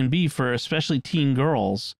toxic it can be for especially teen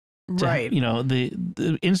girls. Right. The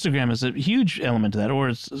Instagram is a huge element of that, or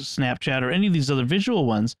it's Snapchat or any of these other visual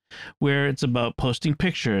ones where it's about posting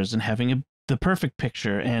pictures and having the perfect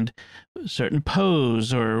picture and certain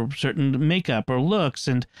pose or certain makeup or looks.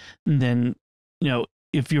 And then,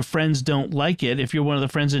 if your friends don't like it, if you're one of the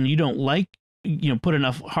friends and you don't like, put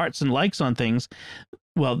enough hearts and likes on things,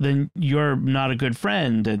 well, then you're not a good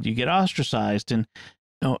friend and you get ostracized and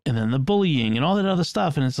then the bullying and all that other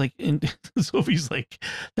stuff. And it's like, and Sophie's like,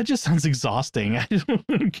 that just sounds exhausting. I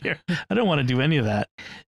don't care. I don't want to do any of that.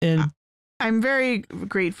 And I'm very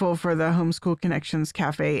grateful for the Homeschool Connections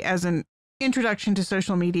Cafe as an introduction to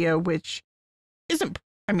social media, which isn't,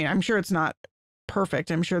 I'm sure it's not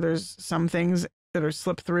perfect. I'm sure there's some things that are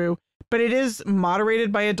slipped through, but it is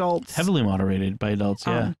moderated by adults. Heavily moderated by adults.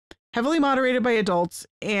 Yeah. Heavily moderated by adults.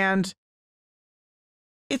 And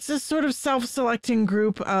it's a sort of self-selecting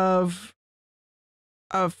group of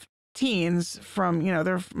teens from,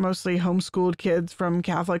 they're mostly homeschooled kids from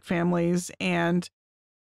Catholic families. And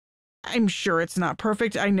I'm sure it's not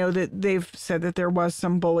perfect. I know that they've said that there was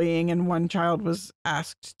some bullying and one child was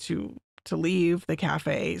asked to leave the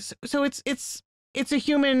cafes. So it's a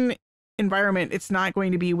human environment. It's not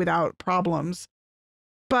going to be without problems.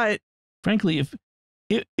 But frankly, if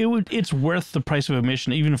it's worth the price of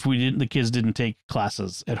admission, even if the kids didn't take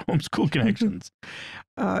classes at Homeschool Connections.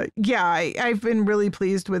 I've been really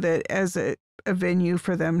pleased with it as a venue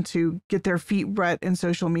for them to get their feet wet in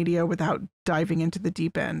social media without diving into the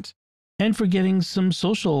deep end. And for getting some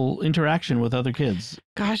social interaction with other kids.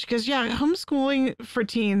 Gosh, because homeschooling for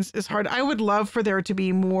teens is hard. I would love for there to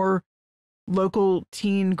be more local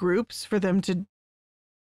teen groups for them to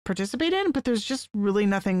participate in, but there's just really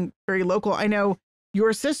nothing very local. I know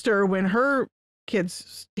your sister, when her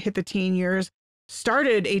kids hit the teen years,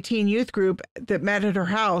 started a teen youth group that met at her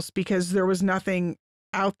house because there was nothing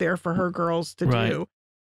out there for her girls to do.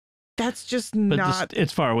 That's just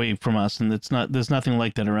it's far away from us, and there's nothing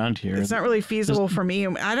like that around here. It's not really feasible for me.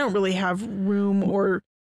 I don't really have room or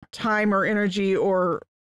time or energy or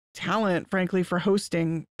talent, frankly, for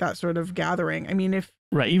hosting that sort of gathering. I mean,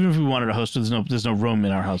 even if we wanted to host it, there's no room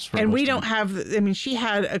in our house for hosting. We don't have, she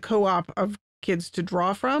had a co-op of kids to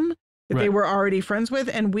draw from that they were already friends with,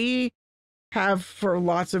 and we have, for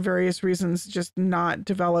lots of various reasons, just not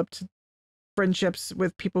developed friendships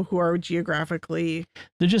with people who are geographically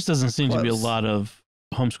there just doesn't seem close. To be a lot of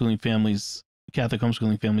homeschooling families, Catholic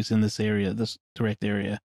homeschooling families in this area, this direct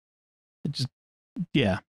area. It just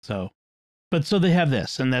so they have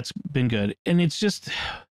this, and that's been good. And it's just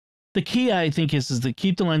the key, I think, is to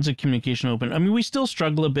keep the lines of communication open. I mean, we still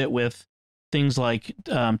struggle a bit with things like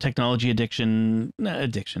technology addiction,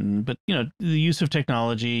 but the use of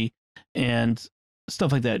technology and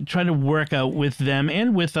stuff like that, trying to work out with them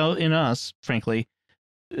and in us, frankly,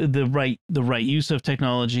 the right use of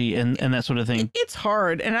technology and that sort of thing. It's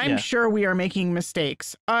hard, and I'm sure we are making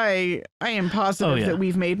mistakes. I am positive that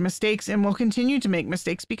we've made mistakes and will continue to make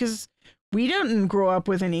mistakes because we didn't grow up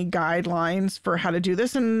with any guidelines for how to do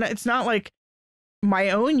this, and it's not like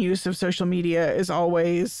my own use of social media is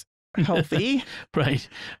always healthy. Right.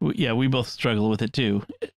 Yeah, we both struggle with it too.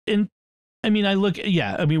 And I mean,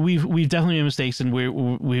 we've definitely made mistakes, and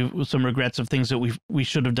we've some regrets of things that we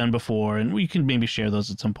should have done before, and we can maybe share those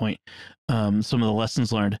at some point. Some of the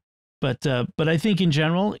lessons learned, but I think in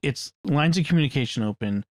general, it's lines of communication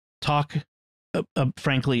open, talk,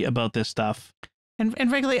 frankly, about this stuff. And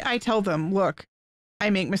frankly, I tell them, look, I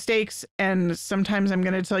make mistakes, and sometimes I'm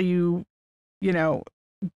going to tell you,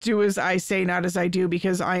 do as I say, not as I do,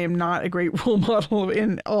 because I am not a great role model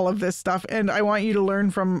in all of this stuff. And I want you to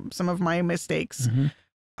learn from some of my mistakes.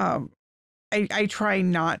 Mm-hmm. I try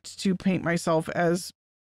not to paint myself as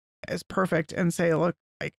perfect and say, look,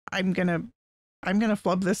 I'm going to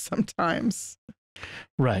flub this sometimes.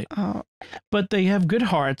 Right. But they have good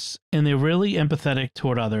hearts, and they're really empathetic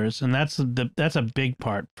toward others. And that's a big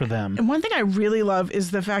part for them. And one thing I really love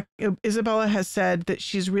is the fact Isabella has said that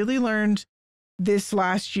she's really learned this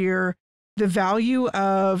last year the value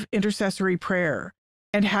of intercessory prayer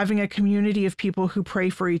and having a community of people who pray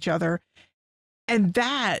for each other. And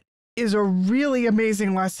that is a really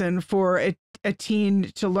amazing lesson for a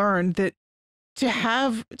teen to learn, that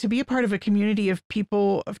to be a part of a community of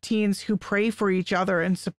people, of teens who pray for each other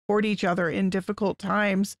and support each other in difficult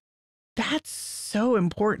times. That's so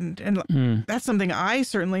important. And that's something I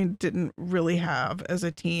certainly didn't really have as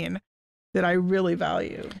a teen that I really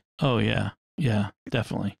value. Oh, yeah. Yeah,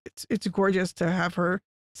 definitely. It's gorgeous to have her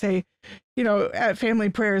say, at family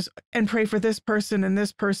prayers, and pray for this person and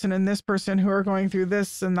this person and this person who are going through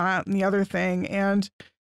this and that and the other thing. And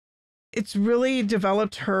it's really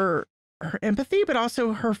developed her empathy, but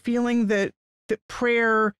also her feeling that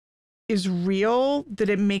prayer is real, that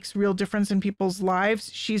it makes real difference in people's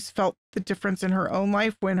lives. She's felt the difference in her own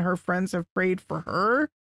life when her friends have prayed for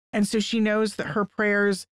her. And so she knows that her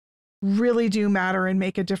prayers really do matter and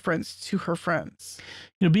make a difference to her friends.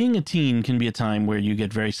 Being a teen can be a time where you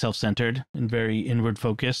get very self-centered and very inward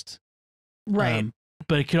focused. Right.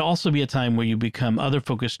 But it can also be a time where you become other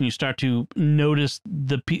focused, and you start to notice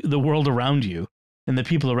the world around you and the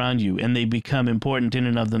people around you, and they become important in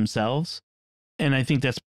and of themselves. And I think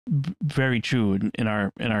that's very true in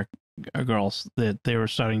our girls, that they were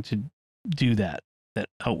starting to do that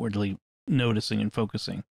outwardly noticing and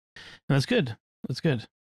focusing. And that's good. That's good.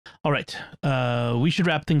 All right. We should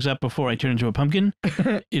wrap things up before I turn into a pumpkin.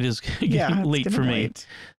 It is getting late for me.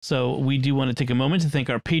 So we do want to take a moment to thank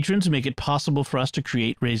our patrons who make it possible for us to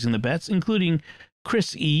create Raising the Bets, including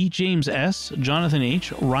Chris E., James S., Jonathan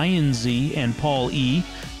H., Ryan Z., and Paul E.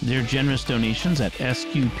 Their generous donations at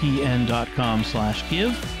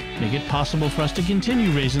sqpn.com/give make it possible for us to continue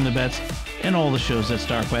Raising the Bets and all the shows at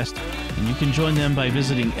StarQuest. And you can join them by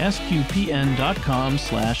visiting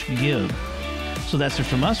sqpn.com/give. So that's it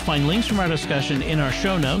from us. Find links from our discussion in our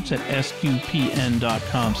show notes at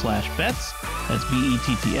sqpn.com/bets. That's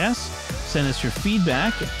BETTS. Send us your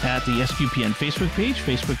feedback at the SQPN Facebook page,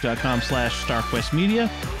 facebook.com/StarQuestMedia,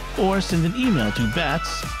 or send an email to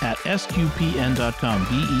bets@sqpn.com,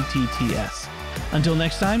 BETTS. Until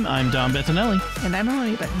next time, I'm Dom Bettinelli. And I'm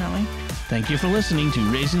Melanie Bettinelli. Thank you for listening to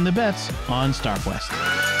Raising the Bets on StarQuest.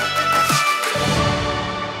 Bye.